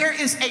 There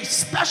is a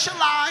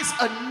specialized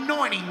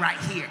anointing right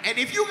here. And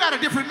if you got a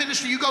different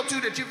ministry you go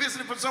to that you're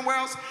visiting from somewhere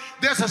else,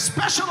 there's a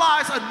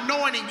specialized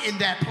anointing in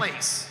that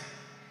place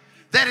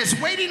that is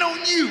waiting on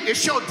you.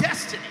 It's your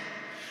destiny.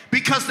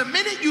 Because the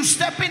minute you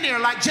step in there,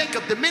 like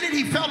Jacob, the minute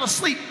he fell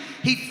asleep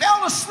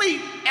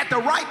at the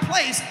right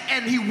place,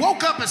 and he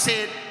woke up and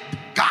said,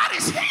 God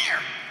is here.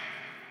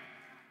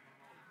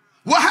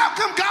 Well, how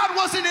come God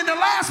wasn't in the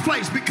last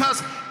place?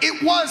 Because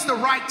it was the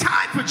right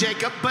time for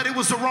Jacob, but it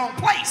was the wrong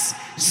place.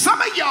 Some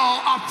of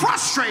y'all are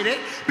frustrated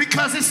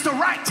because it's the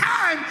right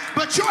time,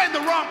 but you're in the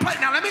wrong place.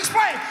 Now, let me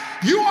explain.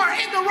 You are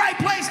in the right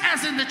place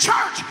as in the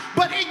church,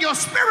 but in your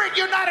spirit,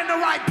 you're not in the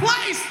right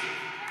place.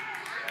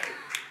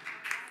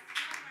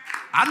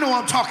 I know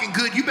I'm talking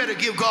good. You better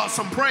give God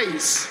some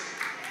praise.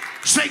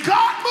 Say,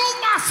 God, move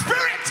my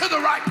spirit to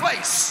the right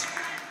place.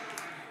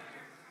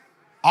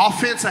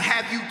 Offense will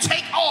have you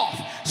take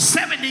off.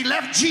 70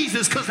 left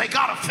Jesus because they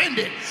got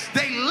offended.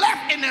 They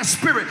left in their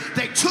spirit.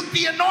 They took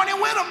the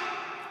anointing with them.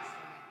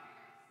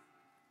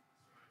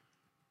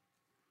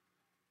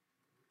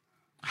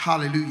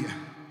 Hallelujah.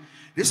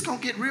 This is going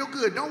to get real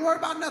good. Don't worry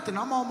about nothing.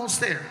 I'm almost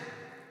there.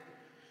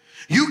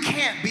 You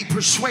can't be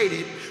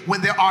persuaded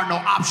when there are no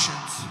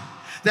options.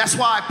 That's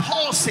why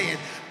Paul said,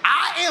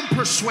 I am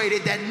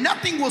persuaded that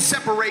nothing will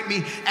separate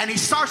me. And he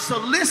starts to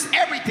list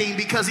everything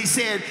because he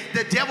said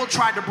the devil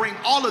tried to bring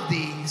all of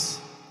these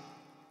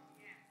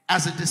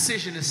as a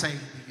decision to say,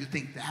 you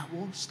think that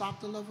will stop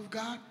the love of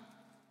God?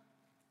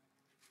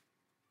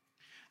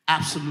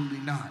 Absolutely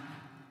not.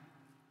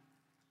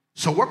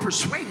 So we're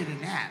persuaded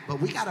in that,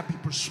 but we got to be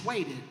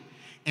persuaded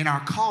in our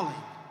calling.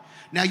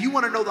 Now, you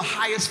want to know the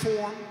highest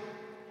form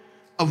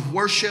of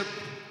worship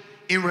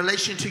in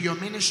relation to your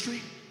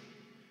ministry?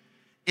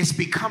 It's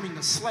becoming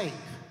a slave.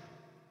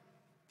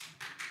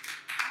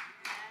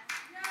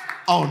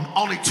 Oh,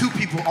 only two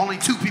people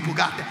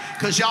got that.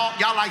 Because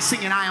y'all like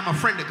singing, I am a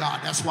friend of God.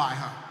 That's why,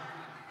 huh?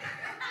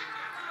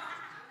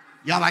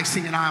 Y'all like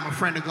singing, I am a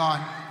friend of God.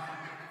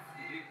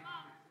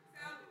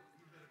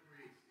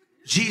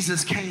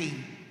 Jesus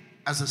came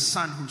as a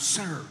son who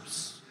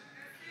serves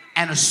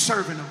and a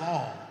servant of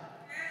all.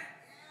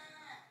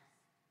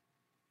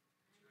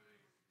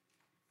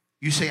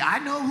 You say, I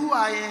know who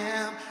I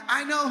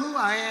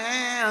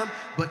am,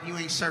 but you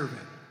ain't serving.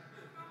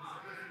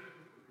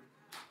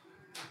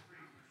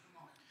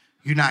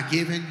 You're not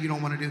giving, you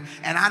don't want to do.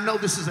 And I know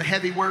this is a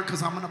heavy word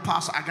because I'm an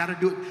apostle. I got to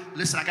do it.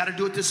 Listen, I got to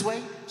do it this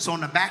way. So on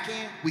the back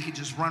end, we can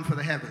just run for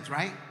the heavens,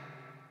 right?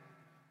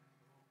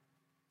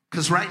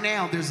 Because right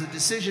now, there's a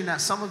decision that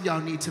some of y'all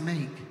need to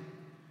make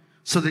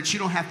so that you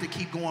don't have to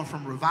keep going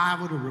from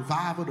revival to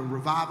revival to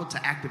revival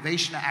to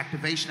activation to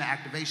activation to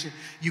activation.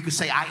 You can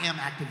say, I am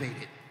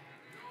activated.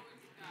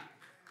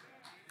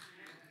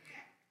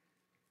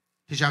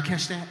 Did y'all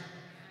catch that?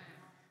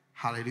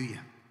 Hallelujah.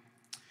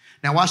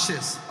 Now watch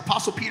this.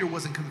 Apostle Peter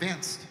wasn't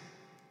convinced.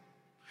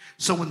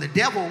 So when the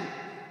devil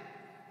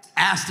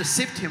asked to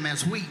sift him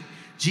as wheat,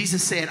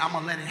 Jesus said, I'm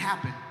going to let it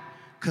happen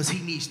because he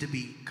needs to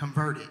be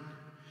converted.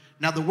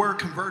 Now the word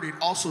converted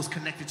also is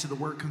connected to the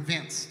word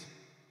convinced.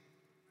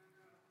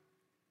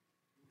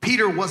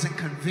 Peter wasn't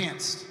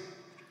convinced.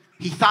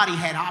 He thought he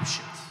had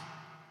options.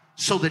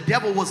 So the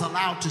devil was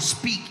allowed to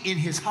speak in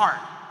his heart.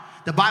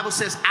 The Bible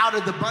says, out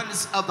of the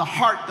abundance of the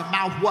heart, the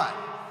mouth what?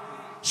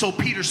 So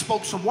Peter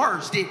spoke some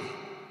words, didn't he?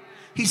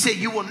 He said,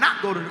 you will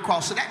not go to the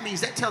cross. So that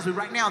means, that tells me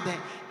right now that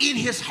in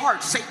his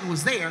heart, Satan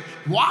was there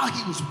while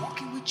he was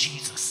walking with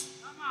Jesus.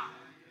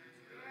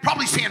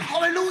 Probably saying,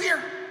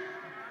 hallelujah.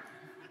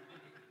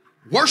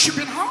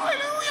 Worshiping,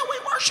 hallelujah. We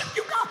worship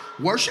you, God.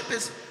 Worship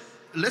is,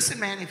 listen,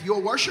 man, if you're a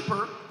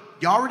worshiper,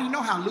 you already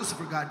know how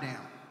Lucifer got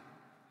down.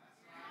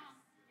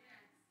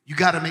 You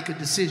got to make a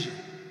decision.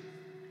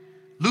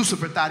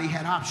 Lucifer thought he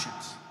had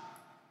options.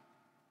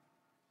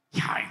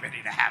 Y'all ain't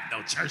ready to have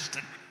no church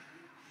tonight.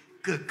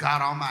 Good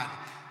God Almighty.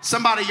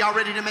 Somebody, y'all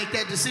ready to make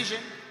that decision?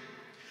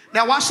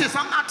 Now watch this.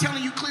 I'm not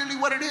telling you clearly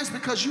what it is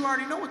because you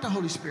already know what the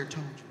Holy Spirit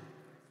told you.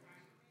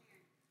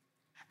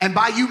 And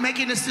by you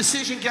making this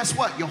decision, guess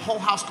what? Your whole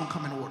house gonna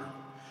come in order.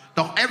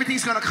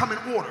 Everything's gonna come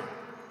in order.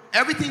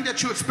 Everything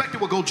that you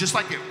expected will go just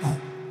like that.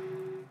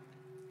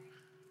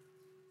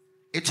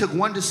 It took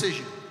one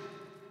decision.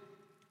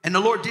 And the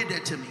Lord did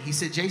that to me. He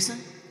said, Jason,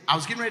 I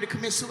was getting ready to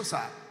commit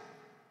suicide.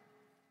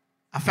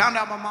 I found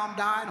out my mom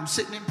died. I'm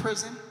sitting in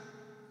prison.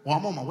 Well,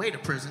 I'm on my way to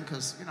prison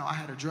because, I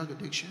had a drug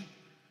addiction.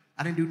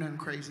 I didn't do nothing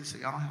crazy, so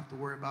y'all don't have to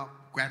worry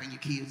about grabbing your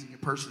kids and your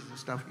purses and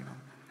stuff,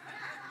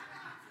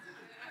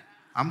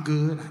 I'm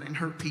good. I didn't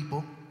hurt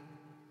people.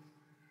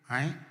 All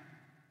right?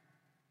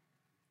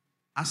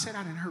 I said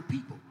I didn't hurt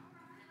people.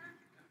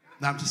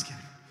 No, I'm just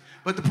kidding.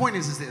 But the point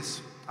is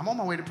this. I'm on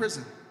my way to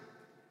prison.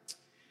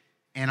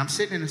 And I'm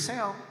sitting in a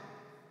cell,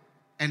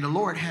 and the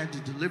Lord had to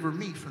deliver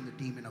me from the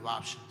demon of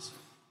options.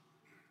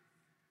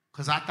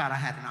 Because I thought I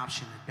had an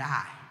option to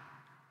die.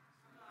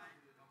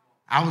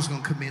 I was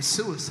going to commit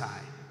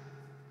suicide.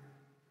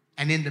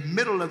 And in the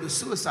middle of the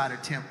suicide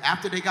attempt,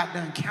 after they got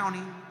done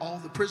counting all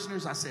the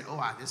prisoners, I said,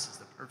 this is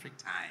the perfect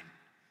time.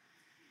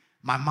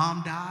 My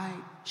mom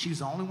died. She was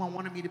the only one who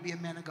wanted me to be a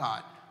man of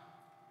God.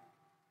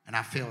 And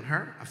I failed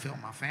her, I failed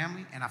my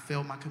family, and I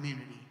failed my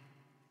community.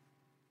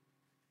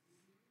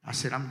 I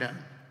said, I'm done.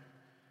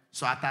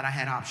 So I thought I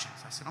had options.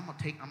 I said, I'm going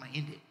to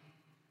end it.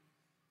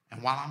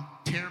 And while I'm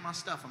tearing my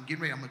stuff, I'm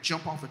getting ready. I'm going to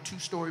jump off a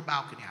 2-story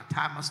balcony. I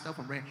tied my stuff.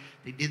 I'm ready.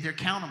 They did their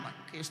count. I'm like,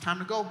 okay, it's time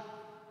to go.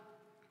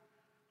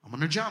 I'm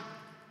going to jump.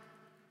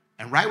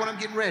 And right when I'm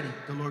getting ready,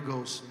 the Lord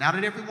goes, now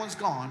that everyone's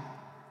gone,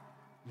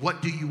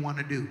 what do you want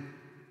to do?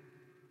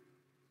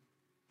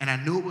 And I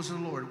knew it was the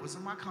Lord. It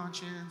wasn't my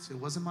conscience. It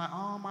wasn't my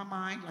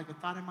mind, like a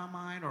thought in my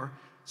mind or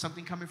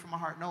something coming from my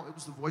heart. No, it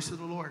was the voice of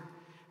the Lord.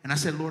 And I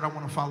said, Lord, I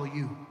want to follow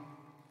you.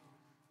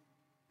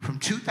 From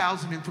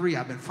 2003,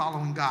 I've been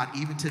following God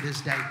even to this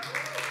day.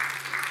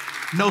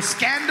 No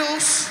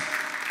scandals.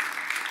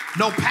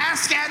 No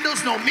past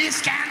scandals. No mid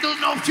scandals.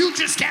 No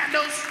future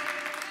scandals.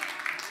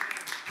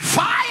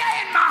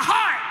 Fire in my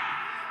heart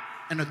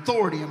and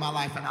authority in my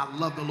life. And I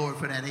love the Lord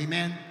for that.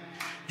 Amen.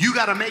 You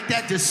got to make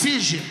that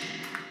decision.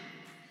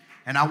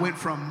 And I went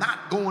from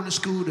not going to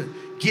school to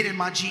getting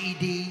my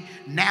GED,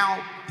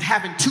 now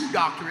having 2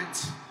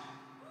 doctorates,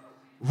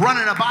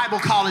 running a Bible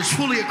college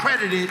fully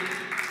accredited,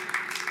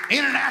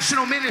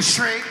 international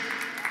ministry,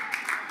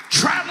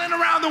 traveling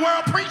around the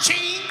world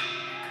preaching.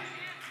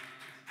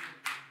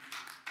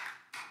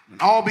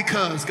 And all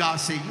because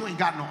God said, you ain't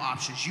got no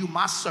options. You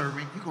my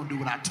servant. You're going to do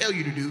what I tell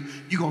you to do.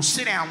 You're going to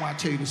sit down when I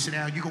tell you to sit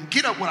down. You're going to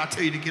get up when I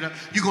tell you to get up.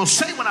 You're going to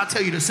say what I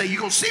tell you to say.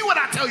 You're going to see what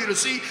I tell you to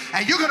see.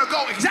 And you're going to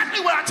go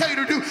exactly what I tell you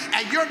to do.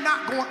 And you're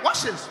not going,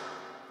 watch this.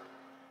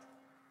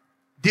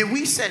 Did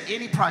we set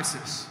any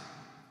prices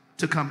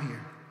to come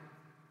here?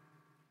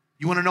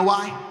 You want to know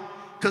why?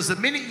 Because the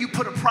minute you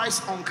put a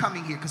price on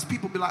coming here, because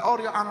people be like, oh,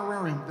 they're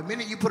honorarium. The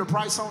minute you put a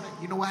price on it,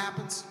 you know what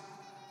happens?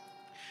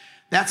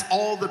 That's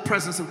all the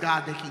presence of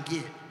God they can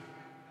get.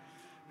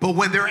 But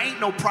when there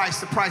ain't no price,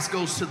 the price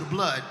goes to the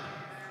blood.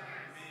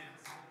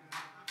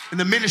 And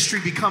the ministry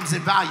becomes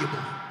invaluable.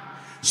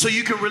 So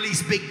you can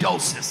release big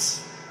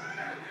doses.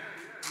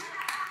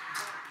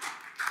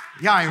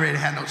 Y'all ain't ready to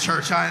have no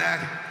church.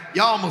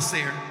 Y'all almost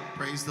there.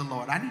 Praise the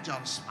Lord. I need y'all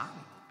to smile a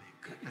little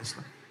bit. Goodness.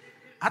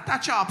 I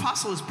thought y'all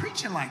apostle was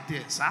preaching like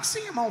this. I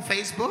see him on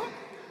Facebook.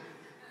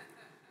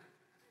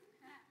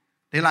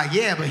 They're like,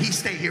 yeah, but he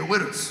stayed here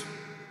with us.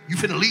 You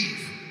finna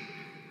leave.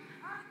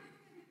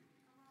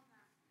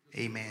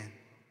 Amen.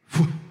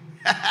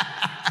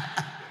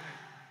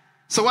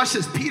 So watch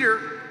this.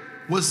 Peter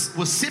was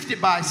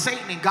sifted by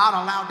Satan, and God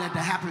allowed that to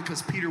happen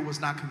because Peter was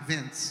not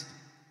convinced.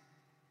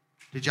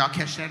 Did y'all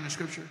catch that in the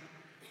scripture?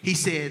 He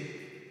said,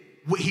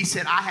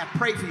 I have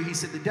prayed for you. He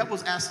said, the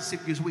devil's asked to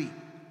sift you as wheat.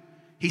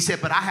 He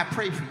said, but I have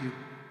prayed for you.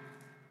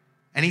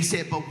 And he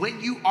said, but when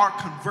you are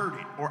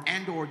converted or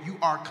you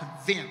are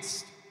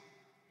convinced,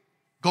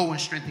 go and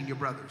strengthen your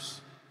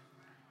brothers.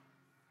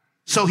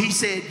 So he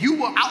said, you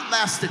will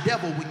outlast the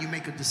devil when you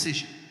make a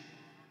decision.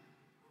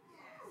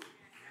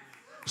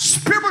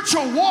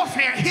 Spiritual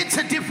warfare hits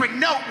a different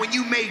note when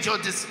you made your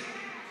decision.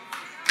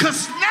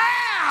 Because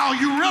now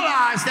you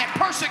realize that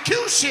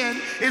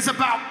persecution is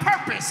about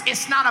purpose.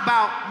 It's not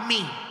about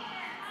me.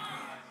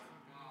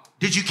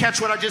 Did you catch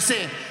what I just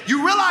said?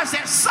 You realize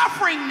that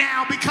suffering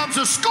now becomes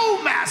a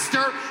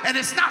schoolmaster, and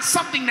it's not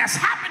something that's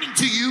happening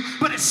to you,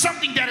 but it's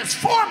something that is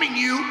forming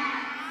you.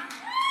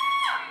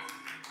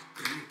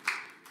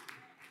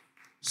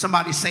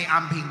 Somebody say,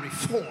 I'm being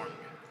reformed,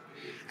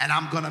 and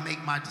I'm going to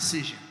make my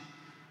decision.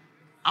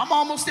 I'm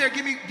almost there.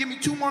 Give me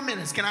 2 more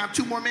minutes. Can I have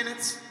 2 more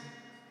minutes?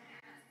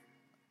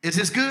 Is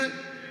this good?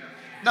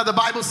 Now, the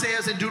Bible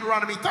says in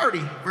Deuteronomy 30,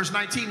 verse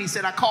 19, he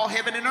said, I call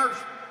heaven and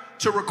earth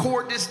to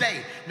record this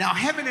day. Now,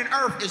 heaven and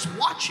earth is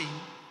watching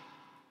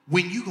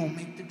when you going to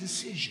make the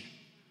decision.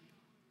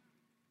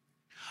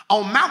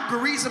 On Mount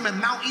Gerizim and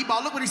Mount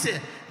Ebal, look what he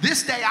said.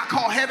 This day I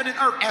call heaven and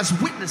earth as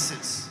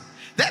witnesses.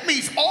 That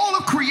means all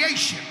of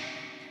creation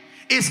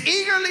is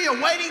eagerly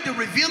awaiting the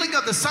revealing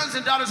of the sons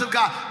and daughters of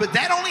God. But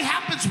that only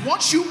happens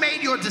once you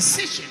made your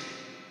decision.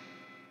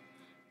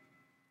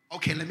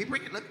 Okay, let me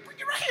bring it right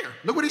here.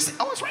 Look what he said.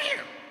 Oh, it's right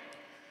here.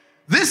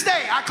 This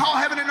day I call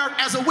heaven and earth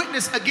as a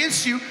witness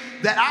against you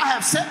that I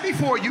have set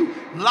before you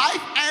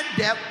life and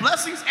death,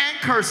 blessings and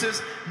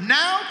curses.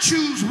 Now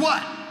choose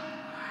what?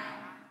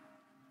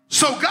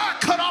 So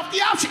God cut off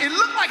the option. It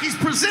looked like he's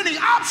presenting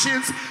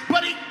options,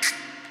 but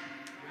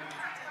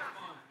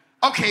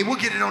okay, we'll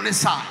get it on this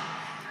side.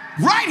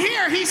 Right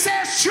here, he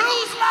says,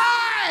 choose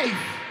life.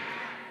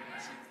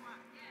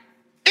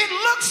 It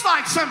looks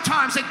like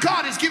sometimes that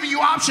God is giving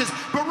you options,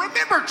 but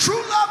remember,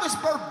 true love is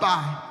birthed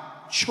by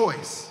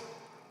choice.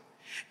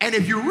 And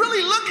if you're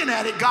really looking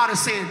at it, God is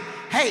saying,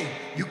 hey,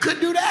 you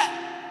could do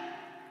that,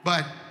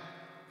 but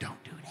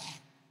don't do that.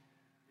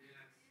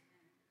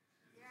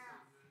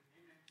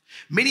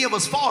 Many of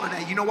us fall to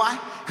that. You know why?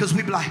 Because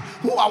we be like,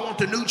 oh, I want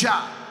the new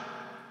job.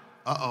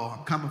 Uh-oh,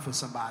 I'm coming for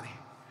somebody.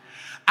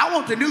 I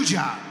want the new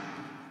job.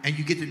 And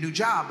you get the new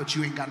job, but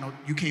you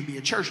can't be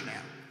a church now.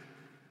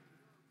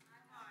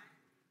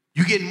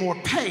 You're getting more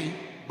pay,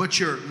 but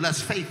you're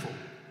less faithful.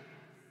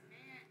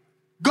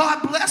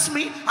 God bless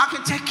me. I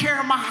can take care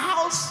of my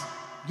house.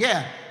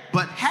 Yeah,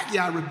 but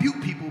Haggai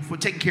rebuked people for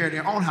taking care of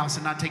their own house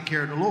and not taking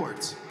care of the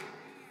Lord's.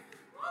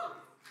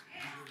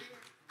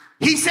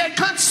 He said,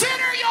 consider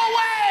your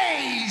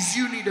ways.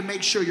 You need to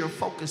make sure you're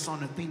focused on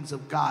the things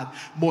of God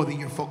more than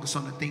you're focused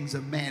on the things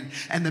of man.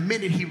 And the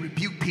minute he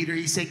rebuked Peter,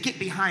 he said, get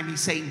behind me,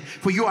 Satan,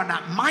 for you are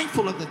not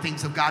mindful of the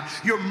things of God.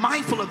 You're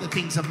mindful of the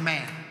things of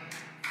man.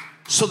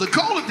 So the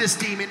goal of this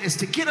demon is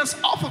to get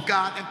us off of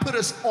God and put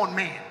us on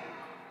man.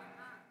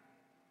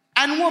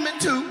 And women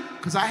too,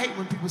 because I hate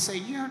when people say,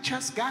 you don't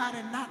trust God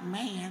and not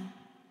man.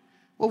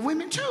 Well,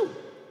 women too.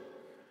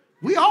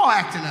 We all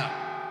acting up.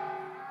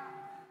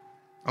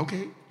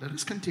 Okay, let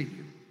us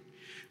continue.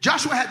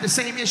 Joshua had the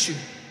same issue.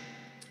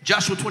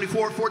 Joshua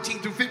 24, 14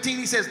 through 15,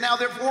 he says, now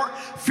therefore,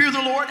 fear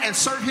the Lord and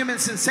serve him in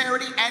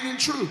sincerity and in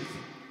truth.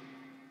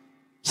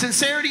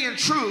 Sincerity and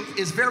truth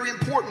is very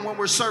important when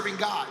we're serving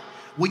God.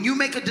 When you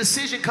make a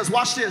decision, because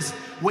watch this,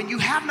 when you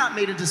have not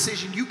made a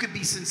decision, you could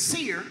be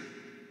sincere,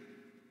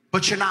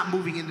 but you're not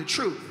moving in the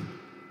truth.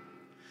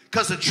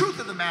 Because the truth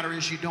of the matter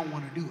is you don't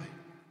want to do it.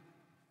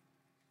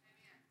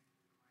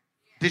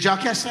 Did y'all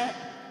catch that?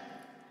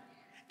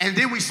 And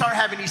then we start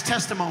having these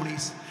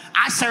testimonies.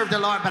 I served the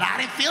Lord, but I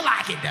didn't feel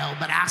like it though,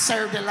 but I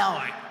served the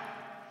Lord.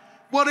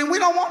 Well, then we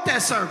don't want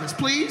that service,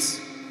 please.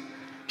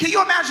 Can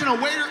you imagine a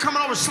waiter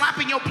coming over,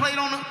 slapping your plate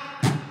on the,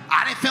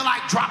 I didn't feel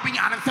like dropping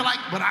it, I didn't feel like,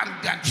 but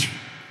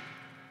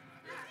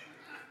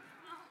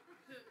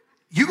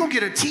you're going to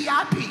get a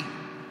TIP.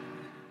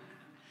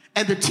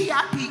 And the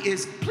TIP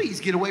is, please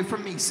get away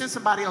from me. Send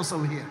somebody else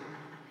over here.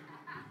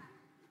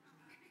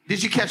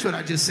 Did you catch what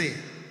I just said?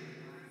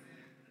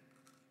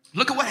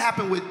 Look at what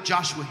happened with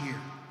Joshua here.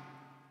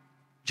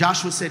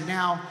 Joshua said,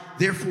 now,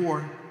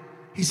 therefore,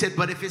 he said,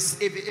 but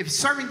if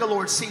serving the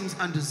Lord seems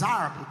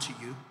undesirable to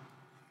you,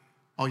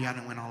 oh, y'all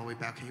didn't went all the way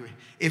back here.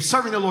 If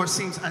serving the Lord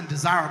seems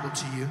undesirable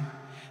to you,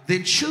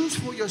 then choose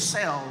for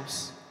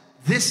yourselves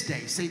this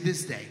day. Say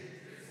this day.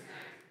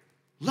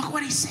 Look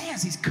what he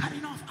says. He's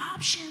cutting off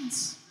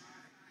options.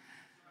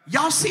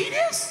 Y'all see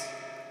this?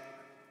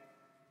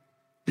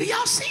 Do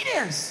y'all see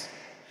this?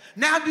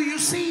 Now, do you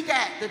see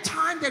that the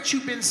time that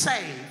you've been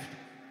saved,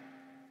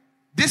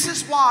 this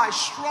is why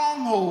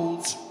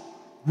strongholds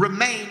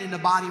remain in the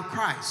body of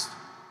Christ.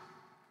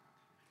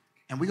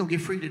 And we're going to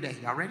get free today.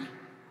 Y'all ready?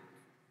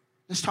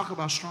 Let's talk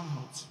about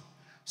strongholds.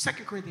 2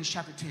 Corinthians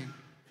chapter 10.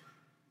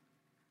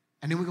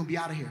 And then we're going to be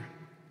out of here.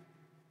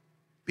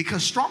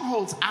 Because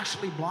strongholds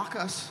actually block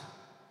us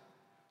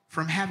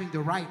from having the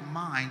right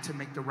mind to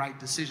make the right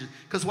decision.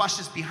 Because watch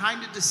this,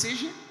 behind the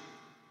decision,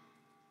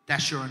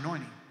 that's your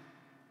anointing.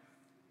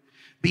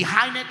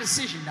 Behind that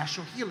decision, that's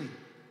your healing.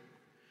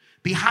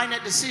 Behind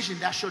that decision,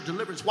 that's your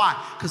deliverance. Why?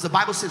 Because the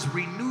Bible says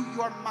renew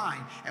your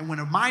mind. And when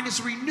a mind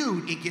is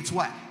renewed, it gets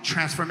what?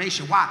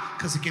 Transformation. Why?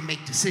 Because it can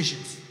make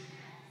decisions.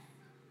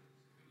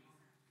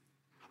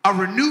 A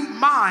renewed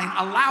mind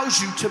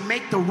allows you to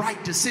make the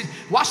right decision.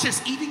 Watch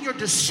this, even your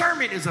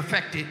discernment is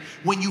affected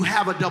when you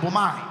have a double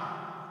mind.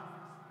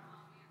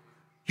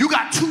 You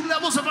got two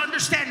levels of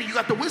understanding. You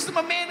got the wisdom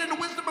of man and the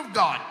wisdom of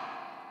God.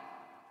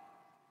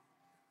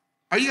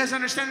 Are you guys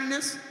understanding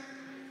this?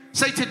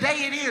 Say,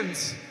 today it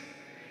ends.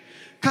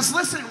 Because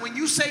listen, when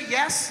you say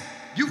yes,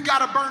 you've got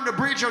to burn the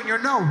bridge on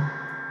your no.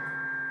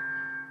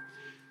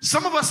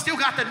 Some of us still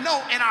got the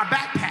no in our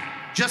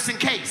backpack, just in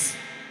case.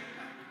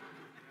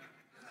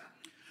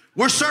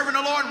 We're serving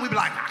the Lord and we be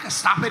like, I can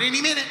stop at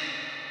any minute.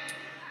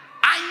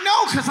 I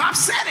know, because I've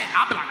said it.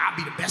 I'll be like, I'll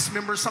be the best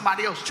member of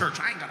somebody else's church.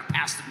 I ain't got to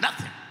pastor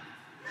nothing.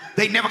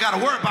 They never got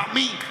to worry about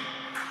me.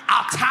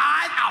 I'll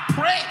tithe, I'll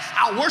pray,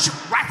 I'll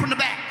worship right from the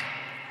back.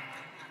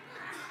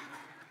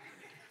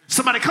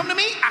 Somebody come to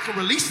me, I can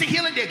release the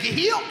healing, they'll get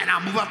healed, and I'll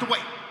move out the way.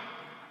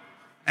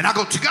 And I'll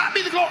go, to God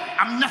be the glory.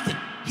 I'm nothing.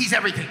 He's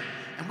everything.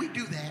 And we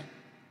do that.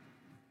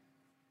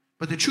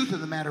 But the truth of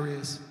the matter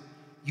is,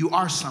 you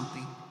are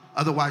something.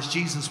 Otherwise,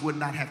 Jesus would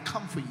not have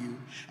come for you,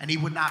 and he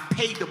would not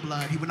pay the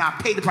blood. He would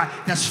not pay the price.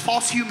 That's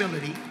false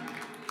humility.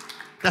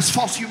 That's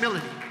false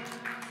humility.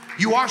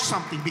 You are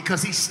something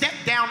because he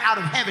stepped down out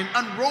of heaven,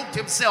 unrobed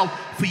himself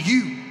for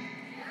you.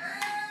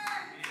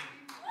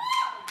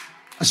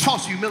 That's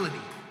false humility.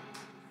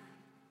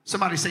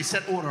 Somebody say,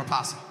 set order,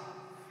 apostle.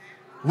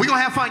 We're going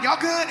to have fun. Y'all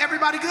good?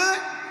 Everybody good?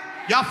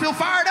 Y'all feel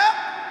fired up?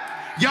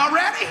 Y'all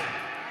ready?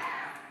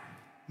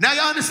 Now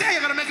y'all understand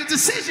you're going to make a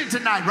decision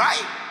tonight,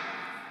 right?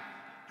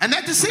 And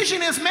that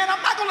decision is, man,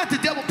 I'm not going to let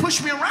the devil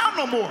push me around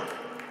no more.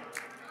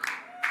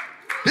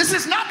 This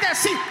is not that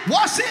seat.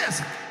 Watch this.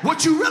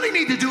 What you really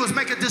need to do is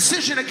make a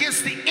decision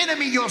against the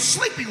enemy you're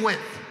sleeping with.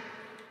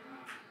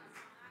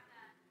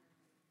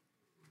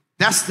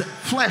 That's the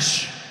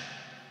flesh.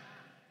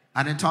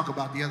 I didn't talk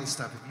about the other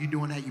stuff. If you're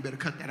doing that, you better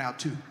cut that out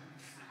too.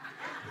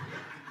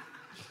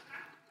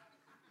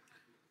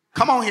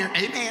 Come on here.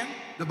 Amen.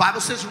 The Bible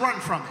says run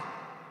from it.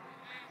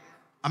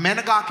 A man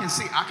of God can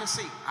see. I can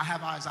see. I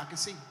have eyes. I can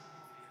see.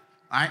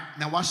 All right.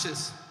 Now watch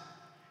this.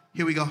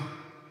 Here we go.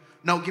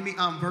 No, give me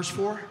verse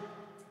 4.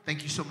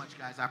 Thank you so much,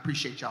 guys. I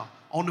appreciate y'all.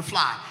 On the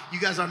fly.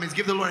 You guys are amazing.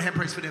 Give the Lord a hand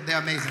praise for them. They're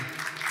amazing.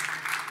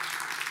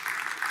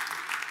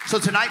 So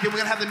tonight, then we're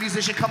going to have the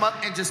musician come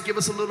up and just give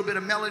us a little bit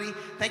of melody.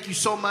 Thank you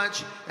so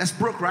much. That's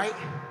Brooke, right?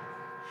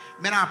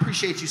 Man, I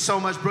appreciate you so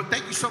much, Brooke.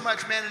 Thank you so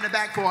much, man, in the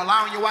back for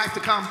allowing your wife to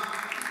come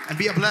and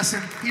be a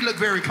blessing. He looked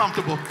very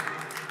comfortable.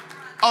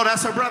 Oh,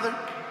 that's her brother?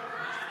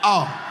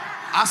 Oh,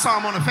 I saw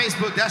him on the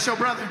Facebook. That's your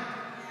brother?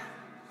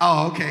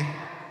 Oh, okay.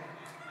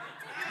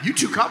 You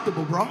too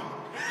comfortable, bro.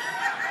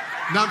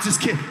 No, I'm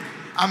just kidding.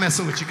 I'm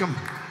messing with you. Come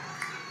on.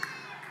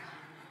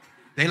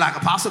 They like,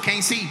 Apostle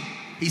can't see.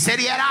 He said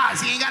he had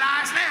eyes. He ain't got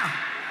eyes now.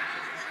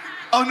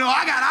 Oh, no,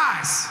 I got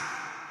eyes.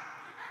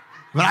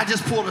 But I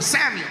just pulled a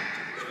Samuel.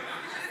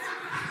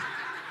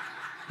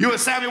 You and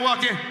Samuel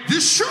walked in.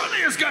 This surely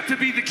has got to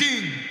be the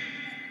king.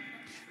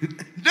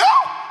 No,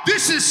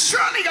 this has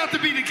surely got to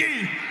be the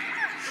king.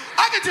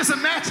 I could just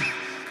imagine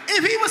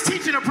if he was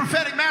teaching a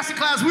prophetic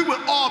masterclass, we would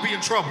all be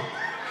in trouble.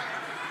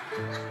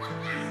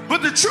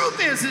 But the truth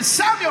is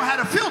Samuel had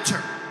a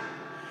filter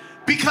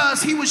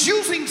because he was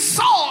using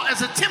Saul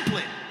as a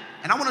template.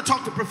 And I want to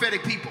talk to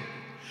prophetic people.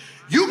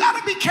 You got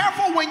to be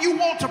careful when you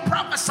want to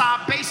prophesy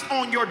based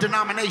on your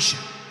denomination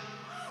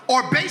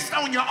or based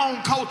on your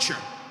own culture.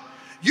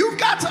 You've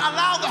got to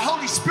allow the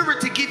Holy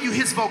Spirit to give you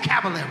his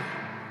vocabulary.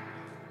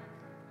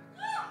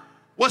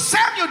 What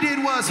Samuel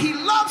did was he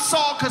loved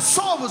Saul because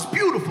Saul was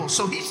beautiful.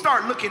 So he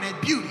started looking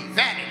at beauty,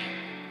 vanity.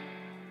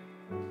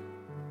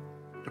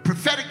 The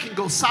prophetic can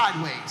go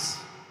sideways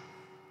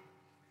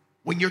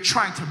when you're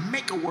trying to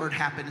make a word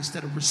happen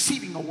instead of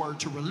receiving a word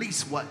to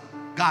release what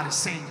God is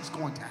saying is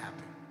going to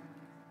happen.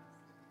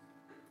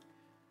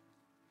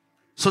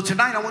 So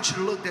tonight I want you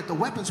to look at the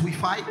weapons we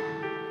fight.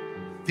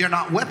 They're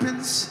not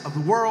weapons of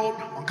the world.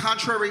 On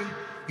contrary,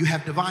 you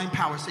have divine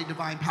power. Say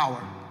divine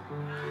power.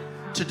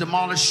 To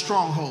demolish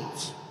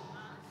strongholds.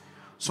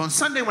 So on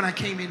Sunday when I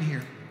came in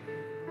here,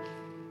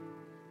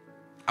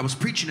 I was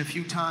preaching a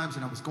few times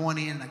and I was going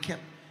in and I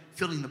kept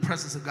feeling the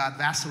presence of God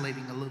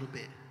vacillating a little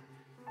bit.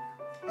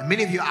 And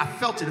many of you, I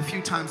felt it a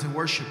few times in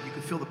worship. You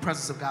could feel the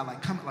presence of God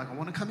like I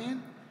want to come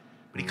in,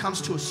 but he comes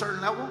to a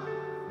certain level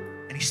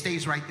and he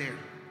stays right there.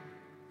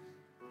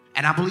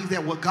 And I believe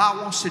that what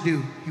God wants to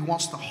do, he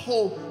wants the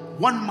whole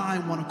one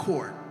mind, one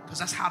accord, because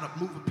that's how the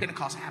move of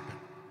Pentecost happened.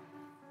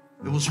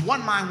 It was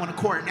one mind, one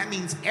accord, and that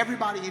means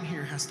everybody in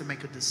here has to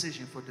make a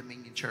decision for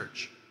Dominion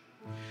Church.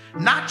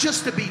 Not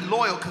just to be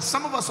loyal, because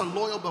some of us are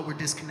loyal, but we're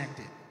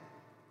disconnected.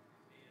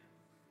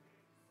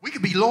 We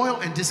could be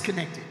loyal and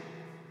disconnected.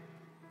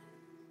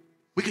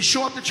 We can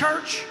show up to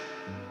church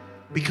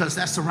because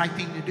that's the right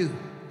thing to do.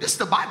 This is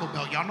the Bible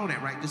Belt. Y'all know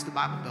that, right? This is the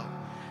Bible Belt.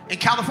 In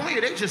California,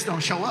 they just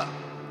don't show up.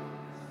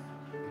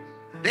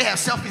 They have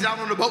selfies out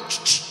on the boat.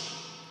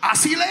 I'll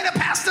see you later,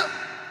 Pastor.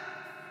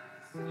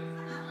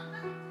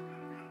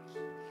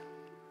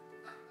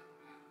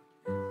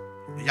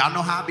 Y'all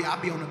know how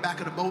I'll be on the back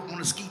of the boat on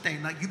the ski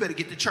thing. Like, you better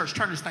get to church.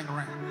 Turn this thing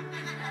around.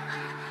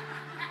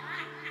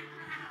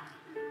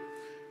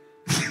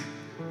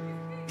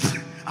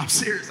 I'm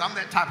serious. I'm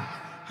that type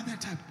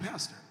of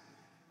pastor.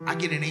 I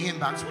get in the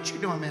inbox. What you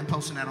doing, man,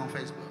 posting that on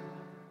Facebook?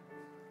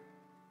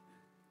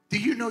 Do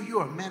you know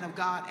you're a man of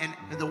God? And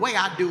the way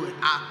I do it,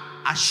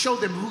 I show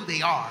them who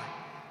they are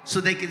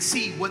so they can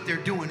see what they're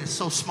doing is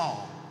so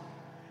small.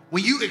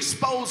 When you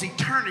expose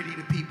eternity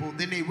to people,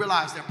 then they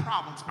realize their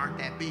problems aren't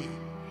that big.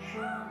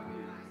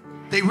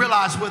 They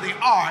realize where they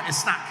are.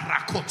 It's not.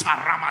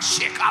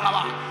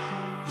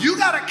 You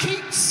got to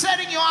keep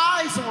setting your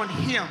eyes on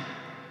him.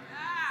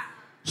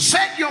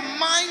 Set your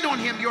mind on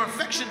him, your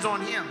affections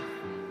on him.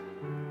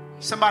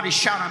 Somebody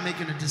shout, I'm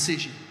making a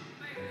decision.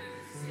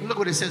 Look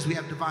what it says. We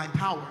have divine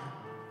power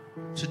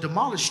to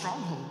demolish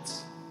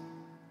strongholds.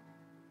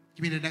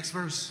 Give me the next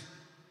verse.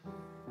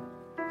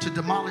 To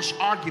demolish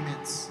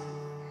arguments.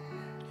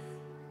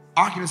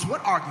 Arguments.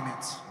 What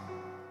arguments?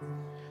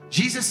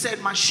 Jesus said,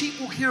 my sheep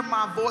will hear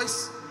my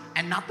voice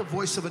and not the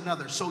voice of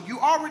another. So you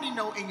already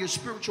know in your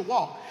spiritual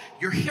walk,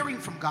 you're hearing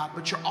from God,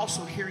 but you're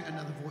also hearing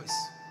another voice.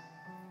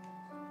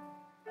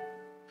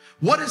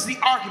 What is the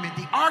argument?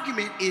 The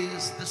argument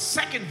is the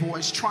second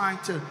voice trying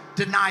to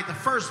deny the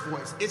first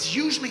voice. It's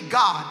usually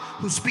God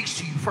who speaks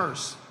to you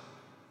first.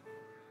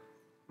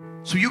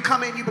 So you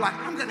come in, you be like,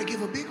 I'm going to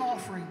give a big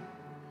offering.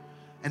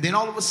 And then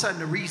all of a sudden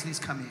the reasonings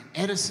come in.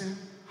 Edison,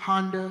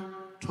 Honda,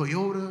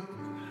 Toyota,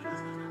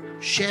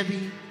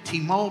 Chevy,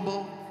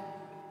 T-Mobile.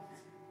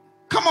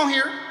 Come on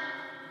here.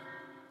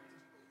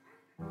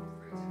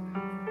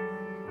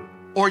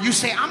 Or you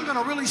say, I'm going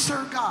to really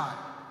serve God.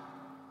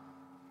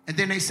 And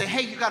then they say,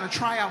 hey, you got to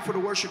try out for the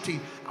worship team.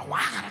 Oh,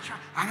 why I got to try?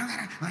 I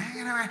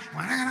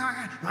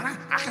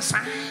can sing.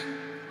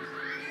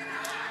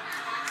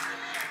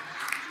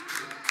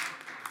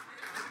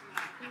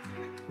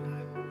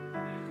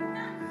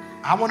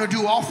 I want to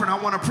do offering. I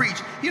want to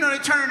preach. You know, they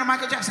turn into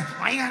Michael Jackson.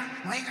 Why you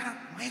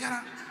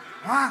gotta?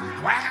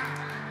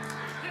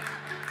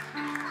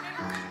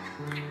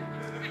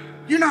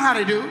 You know how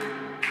they do.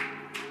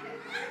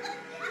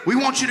 We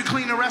want you to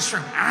clean the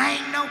restroom. I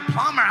ain't no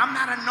plumber. I'm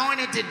not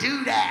anointed to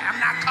do that. I'm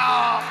not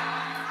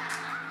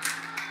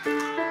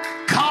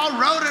called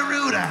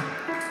Roto-Rooter.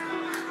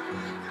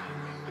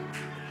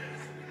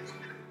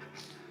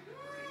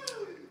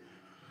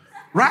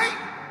 Right?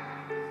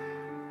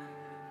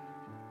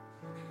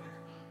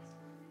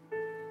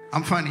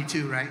 I'm funny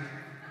too, right?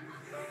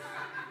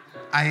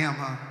 I am.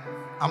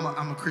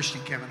 I'm a Christian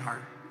Kevin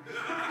Hart.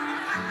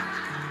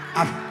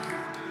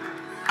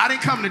 I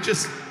didn't come to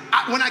just...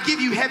 when I give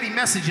you heavy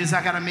messages,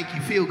 I got to make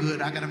you feel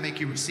good. I got to make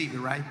you receive it,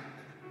 right?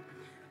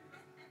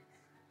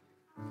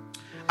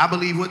 I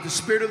believe what the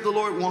Spirit of the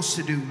Lord wants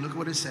to do, look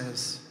what it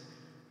says.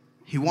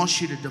 He wants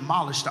you to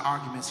demolish the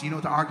arguments. You know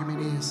what the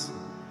argument is?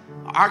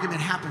 The argument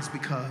happens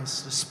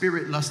because the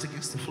spirit lusts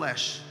against the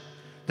flesh,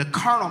 the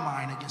carnal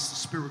mind against the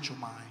spiritual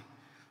mind,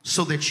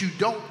 so that you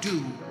don't do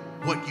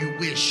what you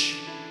wish.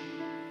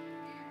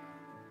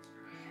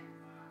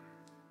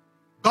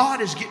 God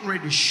is getting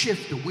ready to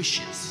shift the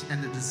wishes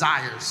and the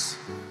desires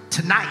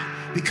tonight,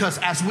 because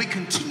as we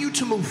continue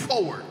to move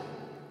forward,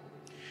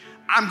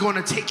 I'm going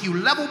to take you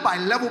level by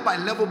level by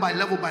level by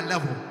level by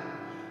level.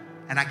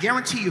 And I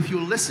guarantee you, if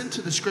you'll listen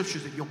to the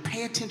scriptures and you'll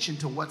pay attention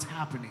to what's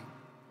happening,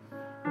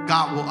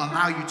 God will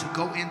allow you to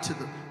go into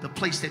the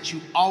place that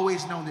you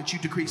always known that you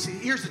decree. See,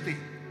 here's the thing.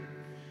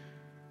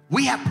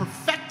 We have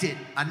perfected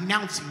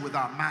announcing with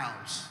our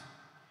mouths,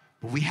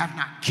 but we have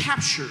not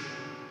captured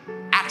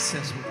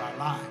access with our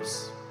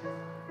lives.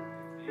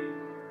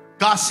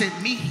 God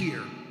sent me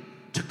here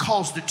to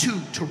cause the two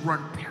to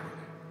run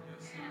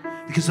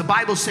parallel. Because the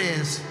Bible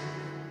says,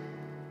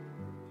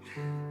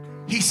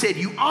 he said,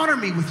 you honor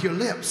me with your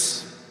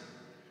lips,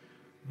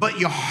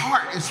 but your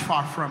heart is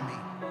far from me.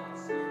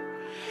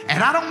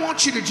 And I don't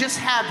want you to just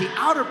have the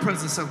outer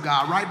presence of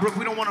God, right, Brooke?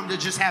 We don't want them to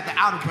just have the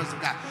outer presence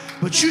of God.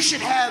 But you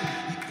should have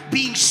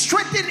being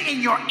strengthened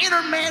in your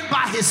inner man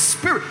by his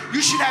spirit.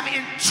 You should have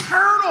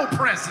internal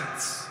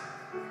presence.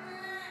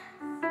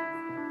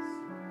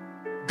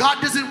 God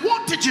doesn't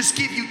want to just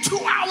give you 2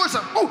 hours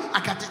of, oh,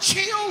 I got the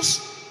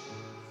chills.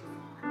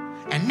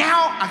 And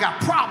now I got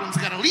problems.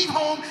 I got to leave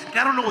home and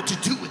I don't know what to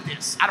do with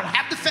this. I don't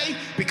have the faith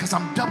because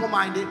I'm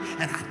double-minded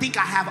and I think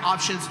I have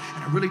options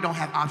and I really don't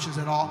have options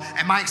at all.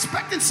 And my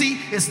expectancy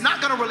is not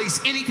going to release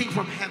anything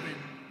from heaven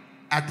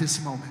at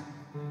this moment.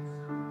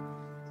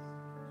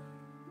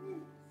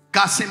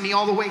 God sent me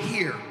all the way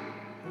here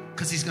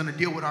because he's going to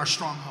deal with our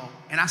stronghold.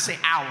 And I say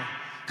our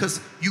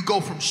because you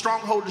go from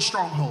stronghold to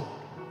stronghold.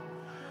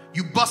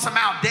 You bust them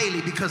out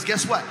daily, because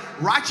guess what?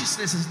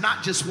 Righteousness is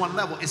not just one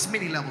level, it's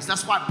many levels.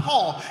 That's why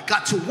Paul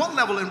got to one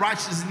level in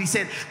righteousness and he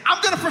said,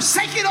 I'm going to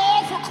forsake it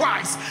all for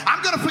Christ.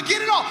 I'm going to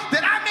forget it all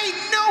that I may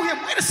know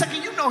him. Wait a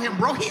second, you know him,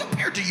 bro. He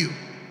appeared to you.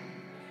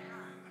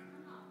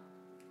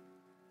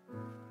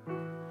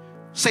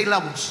 Say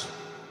levels.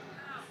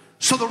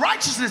 So the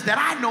righteousness that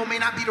I know may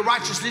not be the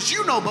righteousness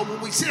you know, but when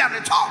we sit down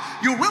and talk,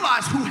 you'll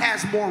realize who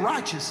has more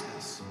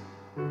righteousness,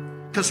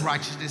 because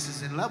righteousness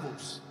is in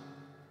levels.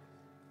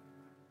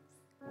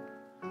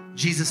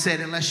 Jesus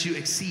said, unless you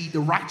exceed the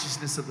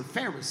righteousness of the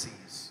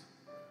Pharisees,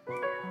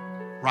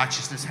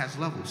 righteousness has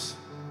levels.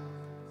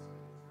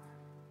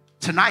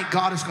 Tonight,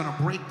 God is going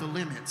to break the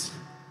limits.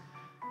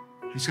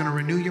 He's going to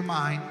renew your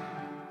mind,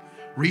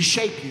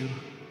 reshape you,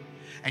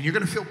 and you're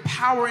going to feel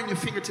power in your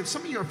fingertips.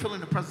 Some of you are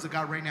feeling the presence of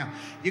God right now.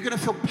 You're going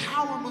to feel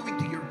power moving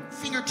through your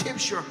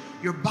fingertips,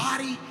 your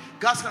body.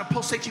 God's going to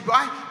pulsate you.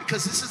 Why?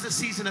 Because this is the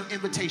season of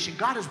invitation.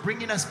 God is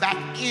bringing us back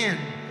in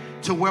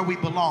to where we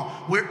belong.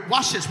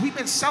 Watch this. We've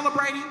been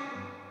celebrating,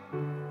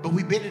 but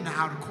we've been in the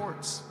outer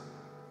courts.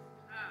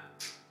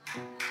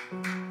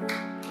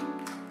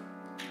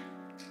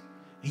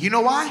 You know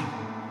why?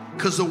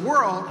 Because the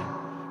world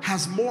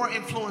has more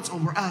influence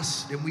over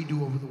us than we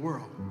do over the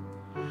world.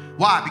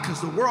 Why? Because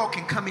the world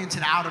can come into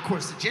the outer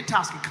courts. The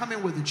Gentiles can come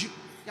in with the Jews.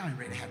 Y'all ain't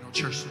ready to have no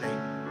church today.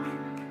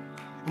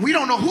 We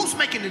don't know who's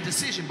making the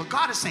decision, but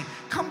God is saying,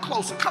 come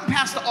closer. Come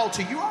past the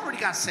altar. You already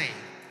got saved.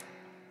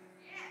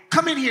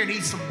 Come in here and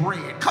eat some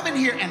bread. Come in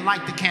here and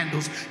light the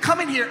candles.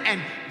 Come in here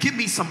and give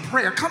me some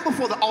prayer. Come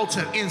before the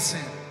altar of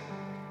incense.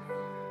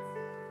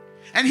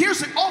 And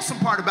here's the awesome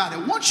part about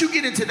it. Once you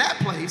get into that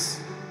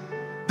place,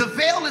 the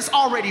veil is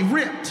already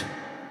ripped.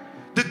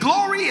 The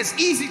glory is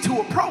easy to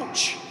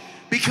approach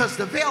because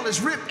the veil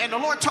is ripped. And the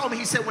Lord told me,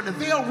 he said, when the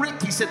veil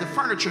ripped, he said the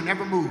furniture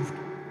never moved.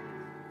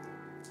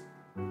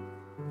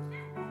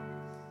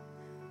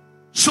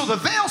 So the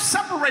veil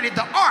separated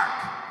the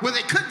ark where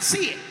they couldn't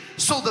see it.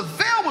 So the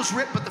veil was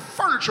ripped, but the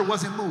furniture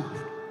wasn't moved.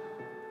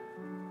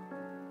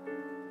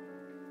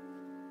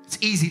 It's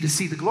easy to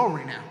see the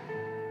glory now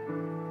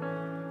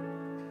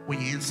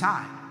when you're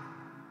inside.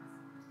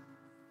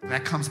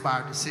 That comes by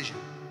our decision.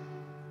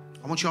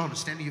 I want you all to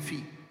stand to your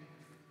feet.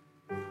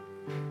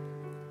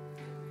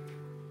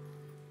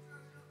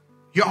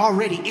 You're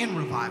already in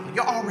revival.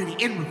 You're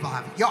already in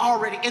revival. You're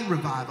already in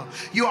revival.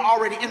 You're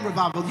already in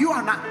revival. You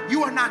are not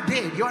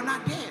dead. You're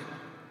not dead.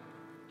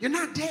 You're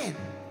not dead.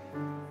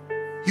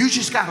 You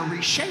just got to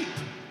reshape.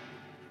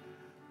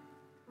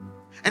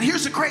 And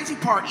here's the crazy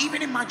part.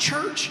 Even in my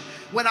church,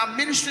 when I'm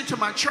ministering to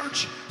my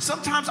church,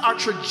 sometimes our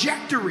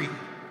trajectory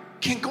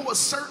can go a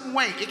certain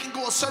way. It can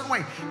go a certain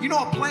way. You know,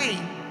 a plane,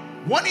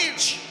 1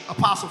 inch,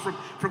 Apostle,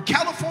 from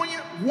California,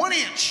 1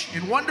 inch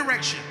in one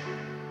direction.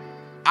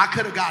 I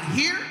could have got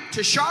here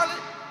to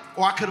Charlotte,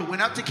 or I could have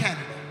went up to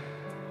Canada.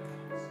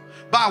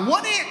 By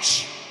 1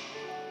 inch.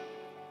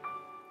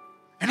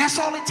 And that's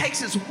all it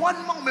takes is one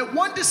moment,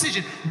 one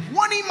decision,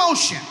 one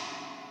emotion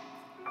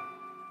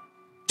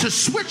to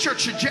switch your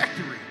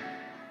trajectory.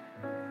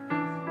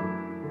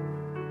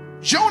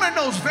 Jonah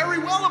knows very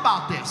well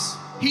about this.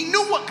 He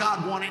knew what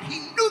God wanted. He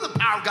knew the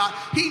power of God.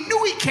 He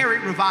knew he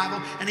carried revival.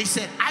 And he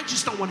said, I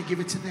just don't want to give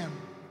it to them.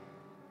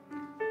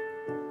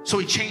 So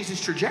he changed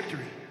his trajectory.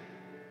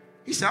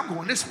 He said, I'm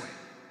going this way.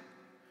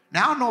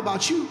 Now, I don't know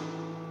about you.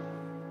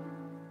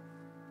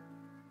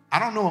 I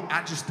don't know.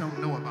 I just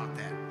don't know about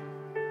that.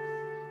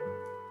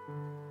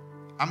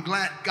 I'm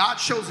glad God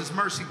shows his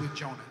mercy with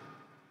Jonah,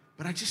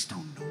 but I just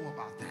don't know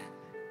about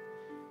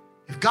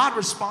that. If God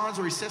responds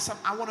or he says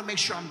something, I want to make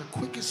sure I'm the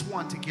quickest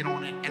one to get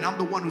on it. And I'm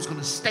the one who's going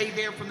to stay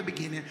there from the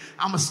beginning.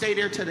 I'm going to stay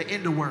there to the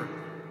end of work.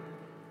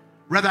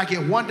 Whether I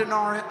get 1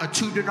 denarii or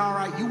 2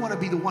 denarii, you want to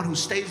be the one who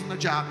stays on the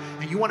job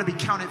and you want to be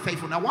counted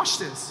faithful. Now watch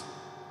this.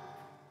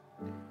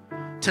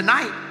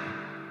 Tonight,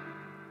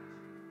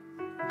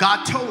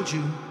 God told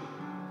you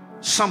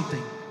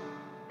something.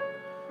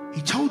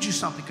 He told you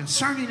something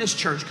concerning this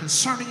church,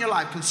 concerning your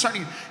life,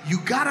 concerning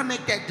you got to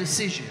make that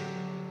decision.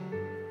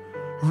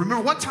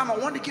 Remember one time I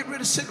wanted to get rid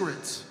of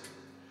cigarettes.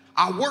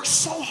 I worked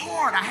so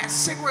hard. I had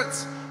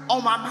cigarettes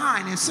on my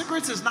mind. And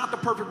cigarettes is not the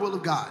perfect will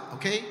of God,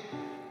 okay?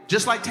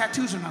 Just like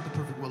tattoos are not the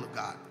perfect will of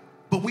God.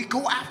 But we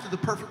go after the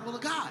perfect will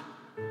of God.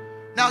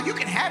 Now, you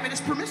can have it.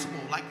 It's permissible.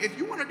 Like, if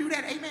you want to do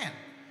that, amen.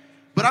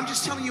 But I'm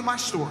just telling you my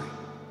story.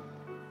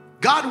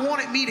 God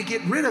wanted me to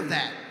get rid of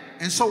that.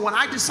 And so when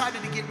I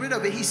decided to get rid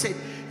of it, he said,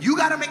 you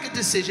got to make a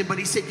decision. But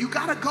he said, you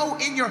got to go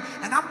in your,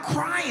 and I'm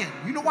crying.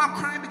 You know why I'm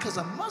crying? Because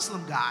a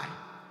Muslim guy,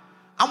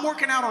 I'm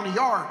working out on the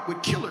yard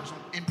with killers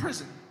in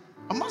prison.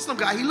 A Muslim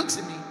guy, he looks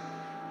at me,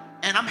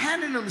 and I'm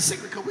handing him the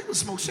cigarette because we would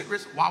smoke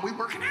cigarettes while we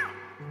working out.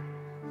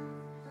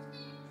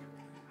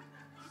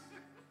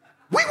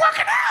 We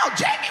working out,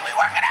 Jamie, we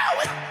working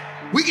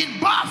out. We getting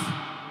buff.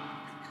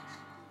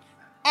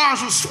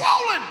 Arms were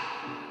swollen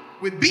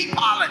with bee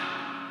pollen.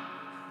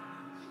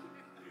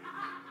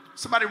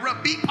 Somebody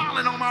rubbed bee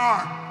pollen on my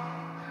arm.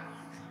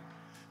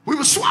 We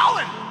were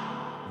swollen.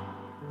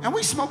 And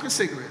we smoking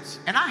cigarettes.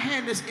 And I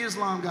hand this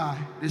Islam guy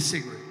this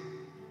cigarette.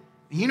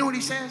 And you know what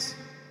he says?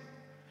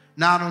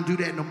 Nah, I don't do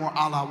that no more.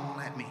 Allah won't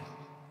let me.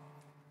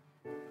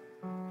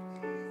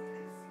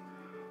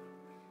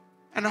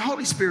 And the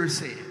Holy Spirit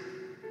said,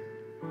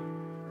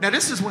 now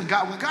this is when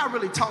God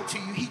really talks to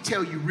you, he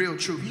tell you real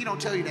truth. He don't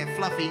tell you that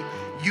fluffy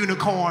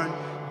unicorn,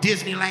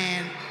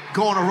 Disneyland,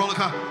 go on a roller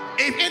coaster.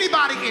 If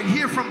anybody can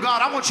hear from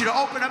God, I want you to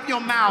open up your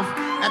mouth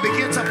and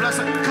begin to bless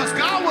him. Because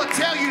God will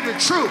tell you the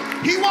truth.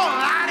 He won't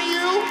lie to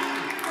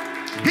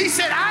you. He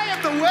said, I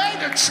am the way,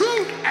 the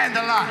truth, and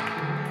the life.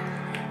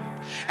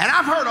 And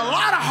I've heard a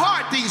lot of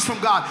hard things from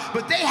God,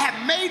 but they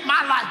have made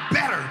my life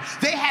better.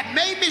 They have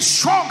made me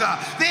stronger.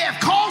 They have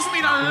caused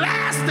me to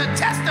last the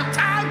test of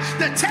time,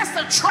 the test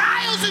of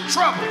trials and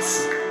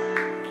troubles.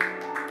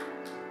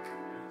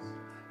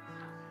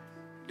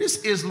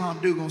 This Islam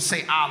dude gonna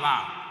say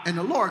Allah. And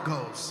the Lord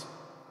goes,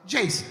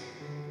 Jason,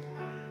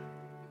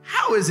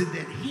 how is it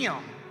that him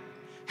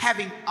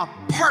having a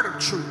part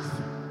of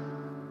truth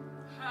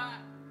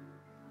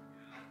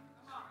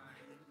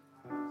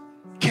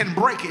can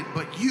break it,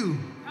 but you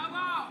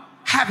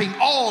having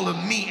all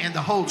of me and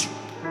the whole truth?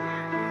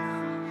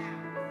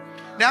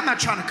 Now, I'm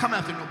not trying to come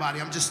after nobody.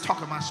 I'm just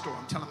talking my story.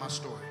 I'm telling my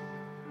story.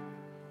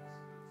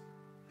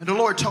 And the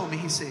Lord told me,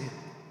 he said,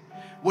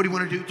 what do you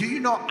want to do? Do you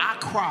know I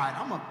cried?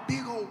 I'm a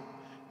big old,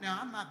 now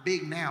I'm not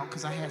big now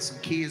because I had some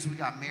kids. We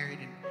got married,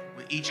 and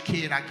with each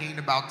kid I gained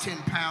about 10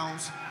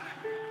 pounds.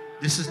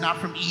 This is not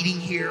from eating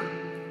here.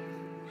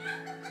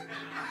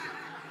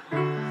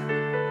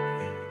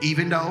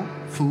 Even though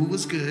food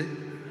was good.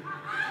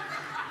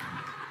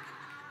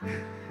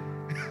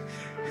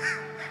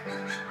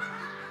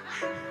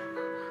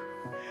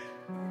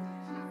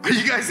 Are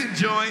you guys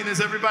enjoying?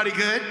 Is everybody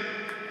good?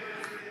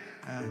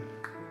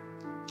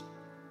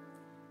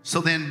 So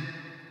then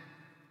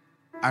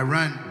I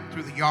run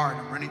through the yard.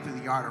 I'm running through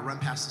the yard. I run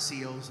past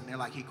the COs, and they're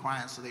like, he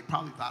crying. So they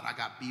probably thought I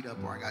got beat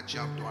up or I got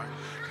jumped or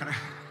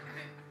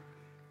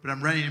but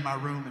I'm running in my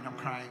room and I'm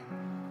crying.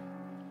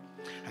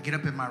 I get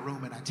up in my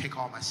room and I take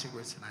all my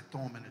cigarettes and I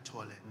throw them in the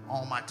toilet.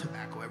 All my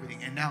tobacco,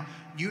 everything. And now,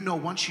 you know,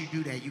 once you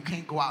do that, you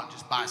can't go out and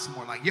just buy some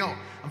more. Like, yo,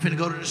 I'm finna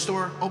go to the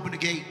store, open the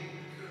gate.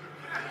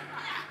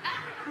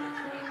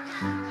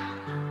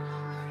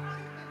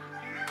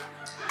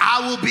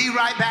 I will be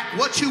right back.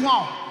 What you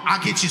want?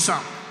 I'll get you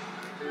something.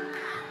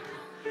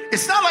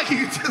 It's not like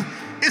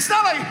it's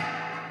not like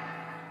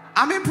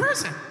I'm in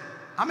prison.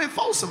 I'm in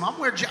Folsom. I'm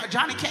where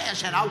Johnny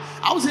Cash had.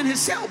 I was in his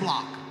cell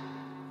block.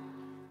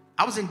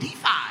 I was in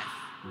D5.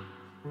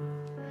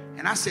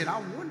 And I said,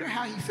 I wonder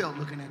how he felt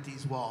looking at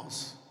these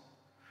walls.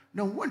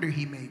 No wonder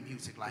he made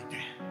music like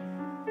that.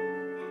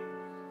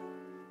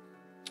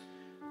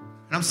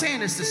 And I'm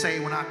saying this to say,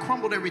 when I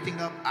crumbled everything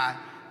up, I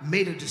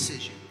made a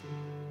decision.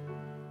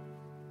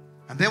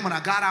 And then when I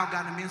got out,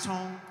 got in the men's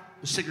home,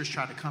 the cigarettes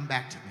tried to come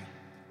back to me.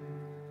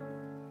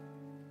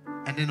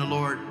 And then the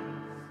Lord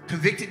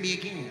convicted me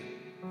again.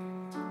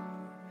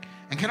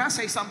 And can I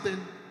say something?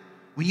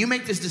 When you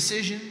make this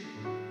decision,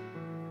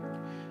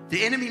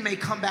 the enemy may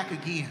come back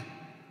again.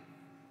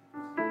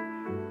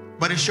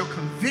 But it's your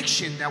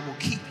conviction that will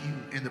keep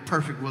you in the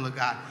perfect will of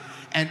God.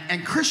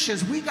 And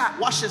Christians,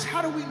 watch this,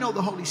 how do we know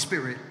the Holy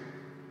Spirit,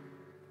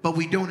 but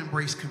we don't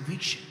embrace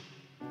conviction?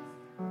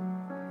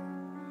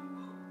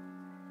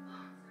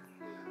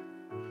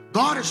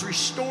 God is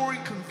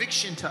restoring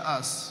conviction to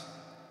us.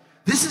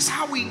 This is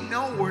how we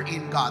know we're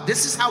in God.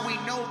 This is how we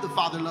know the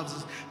Father loves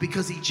us,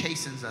 because he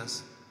chastens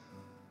us.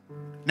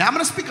 Now, I'm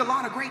going to speak a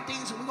lot of great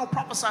things, and we're going to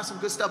prophesy some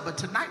good stuff, but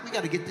tonight we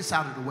got to get this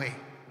out of the way.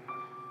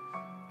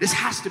 This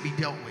has to be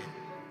dealt with.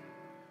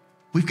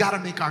 We've got to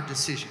make our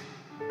decision.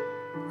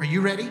 Are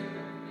you ready?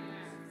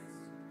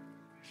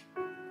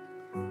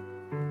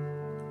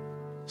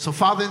 So,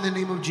 Father, in the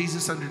name of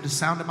Jesus, under the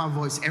sound of my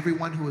voice,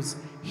 everyone who is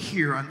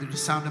here under the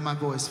sound of my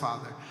voice,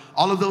 Father,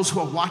 all of those who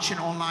are watching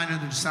online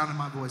under the sound of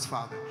my voice,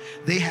 Father,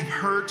 they have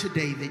heard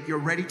today that you're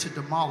ready to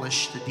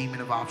demolish the demon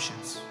of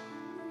options.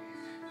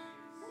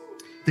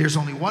 There's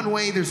only one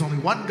way, there's only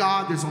one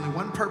God, there's only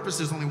one purpose,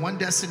 there's only one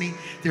destiny,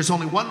 there's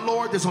only one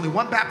Lord, there's only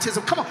one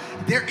baptism. Come on,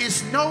 there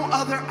is no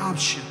other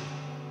option.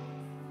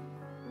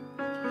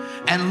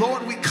 And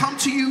Lord, we come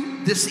to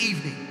you this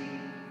evening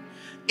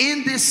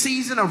in this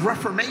season of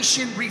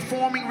reformation,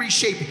 reforming,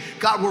 reshaping.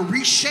 God, we're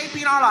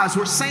reshaping our lives.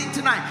 We're saying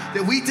tonight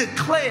that we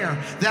declare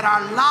that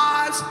our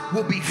lives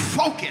will be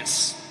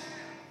focused.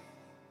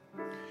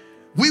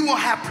 We will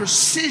have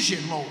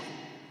precision, Lord.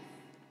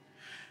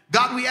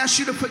 God, we ask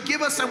you to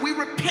forgive us, and we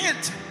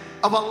repent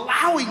of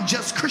allowing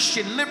just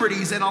Christian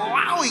liberties and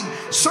allowing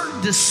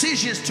certain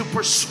decisions to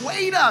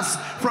persuade us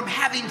from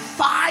having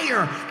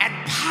fire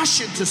and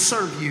passion to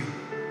serve you.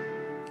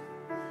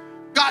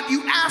 God,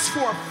 you ask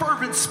for a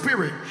fervent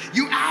spirit.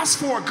 You ask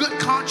for a good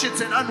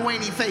conscience and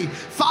unwaning faith.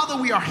 Father,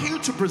 we are here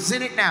to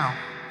present it now.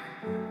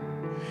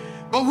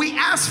 But we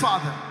ask,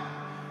 Father,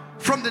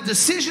 from the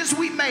decisions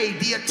we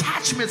made, the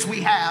attachments we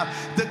have,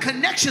 the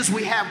connections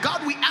we have,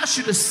 God, we ask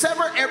you to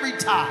sever every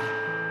tie.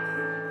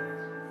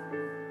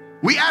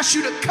 We ask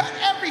you to cut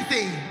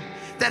everything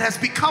that has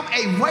become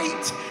a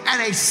weight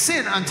and a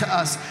sin unto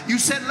us. You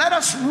said, let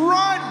us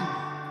run,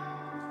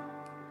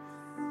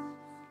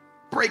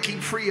 breaking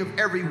free of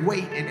every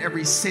weight and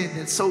every sin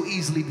that so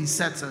easily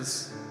besets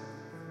us.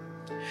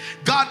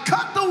 God,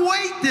 cut the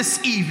weight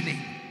this evening.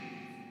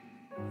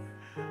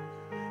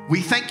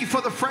 We thank you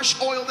for the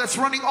fresh oil that's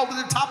running over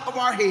the top of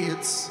our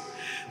heads.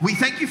 We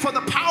thank you for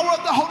the power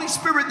of the Holy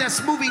Spirit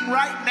that's moving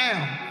right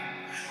now.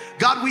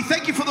 God, we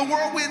thank you for the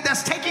whirlwind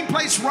that's taking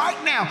place right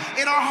now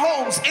in our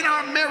homes, in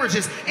our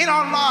marriages, in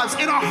our lives,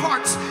 in our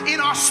hearts, in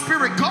our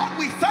spirit. God,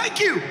 we thank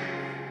you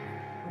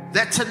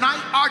that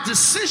tonight our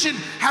decision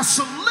has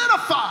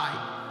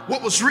solidified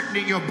what was written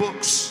in your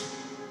books.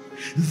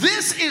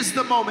 This is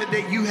the moment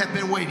that you have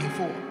been waiting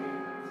for.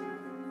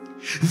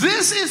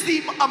 This is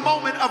a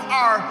moment of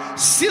our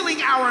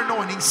sealing our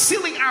anointing,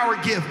 sealing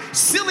our gift,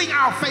 sealing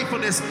our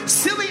faithfulness,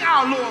 sealing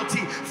our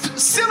loyalty,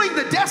 sealing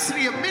the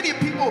destiny of many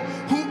people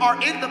who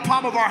are in the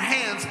palm of our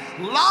hands.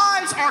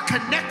 Lives are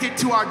connected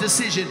to our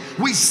decision.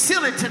 We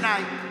seal it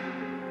tonight.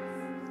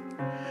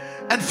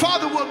 And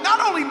Father, we'll not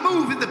only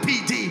move in the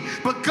PD,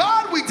 but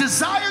God, we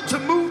desire to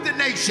move the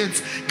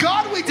nations.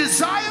 God, we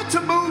desire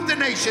to move the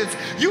nations.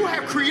 You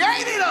have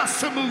created us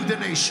to move the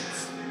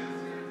nations.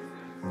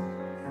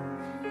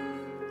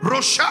 Come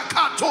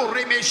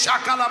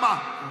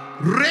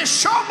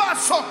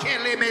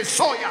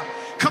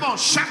on,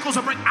 shackles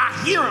are breaking.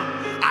 I hear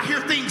them. I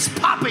hear things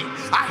popping.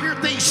 I hear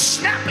things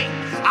snapping.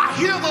 I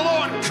hear the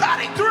Lord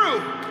cutting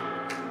through.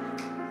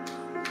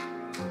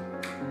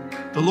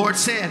 The Lord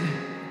said,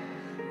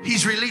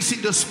 He's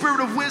releasing the spirit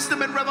of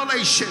wisdom and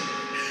revelation.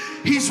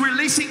 He's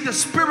releasing the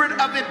spirit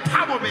of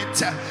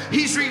empowerment.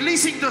 He's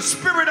releasing the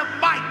spirit of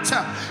might.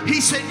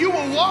 He said, you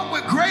will walk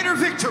with greater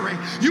victory.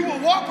 You will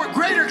walk with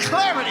greater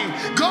clarity.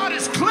 God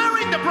is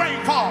clearing the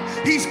brain fog.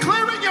 He's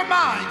clearing your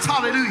minds.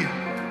 Hallelujah.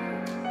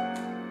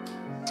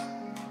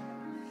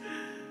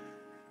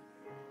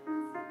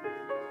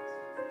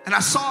 And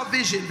I saw a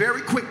vision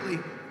very quickly.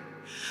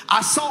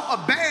 I saw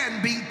a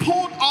band being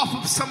pulled off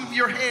of some of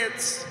your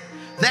heads.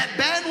 That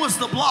band was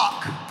the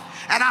block.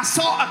 And I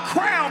saw a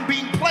crown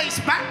being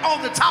placed back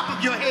on the top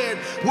of your head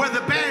where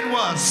the band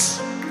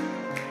was.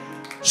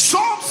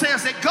 Psalm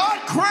says that God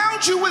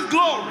crowned you with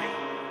glory.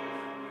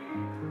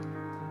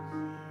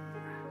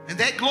 And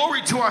that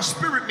glory to our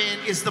spirit man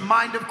is the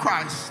mind of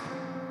Christ.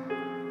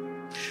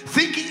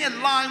 Thinking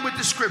in line with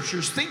the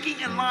scriptures, thinking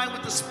in line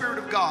with the Spirit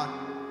of God.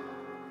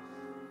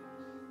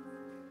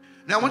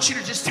 Now I want you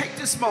to just take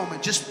this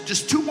moment,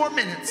 just 2 more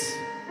minutes.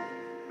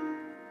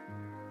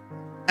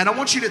 And I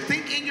want you to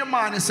think in your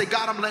mind and say,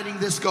 God, I'm letting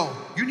this go.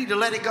 You need to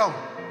let it go.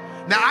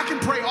 Now, I can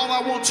pray all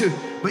I want to,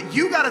 but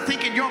you got to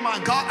think in your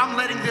mind, God, I'm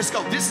letting this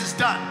go. This is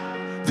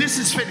done. This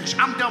is finished.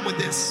 I'm done with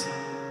this.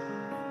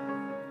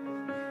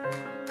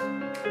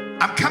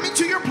 I'm coming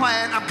to your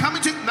plan. I'm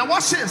coming to, now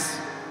watch this.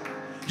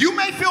 You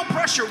may feel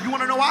pressure. You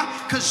want to know why?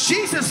 Because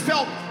Jesus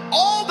felt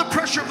all the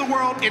pressure of the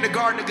world in the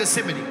Garden of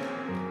Gethsemane.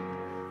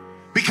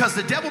 Because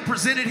the devil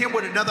presented him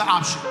with another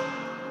option.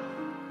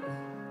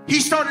 He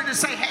started to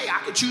say, hey, I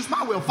can choose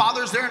my will.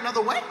 Father, is there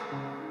another way?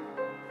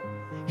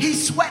 He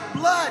sweat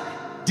blood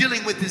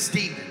dealing with this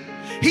demon.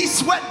 He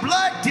sweat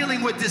blood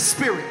dealing with this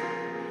spirit.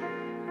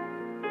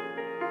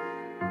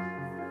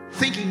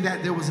 Thinking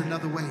that there was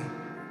another way.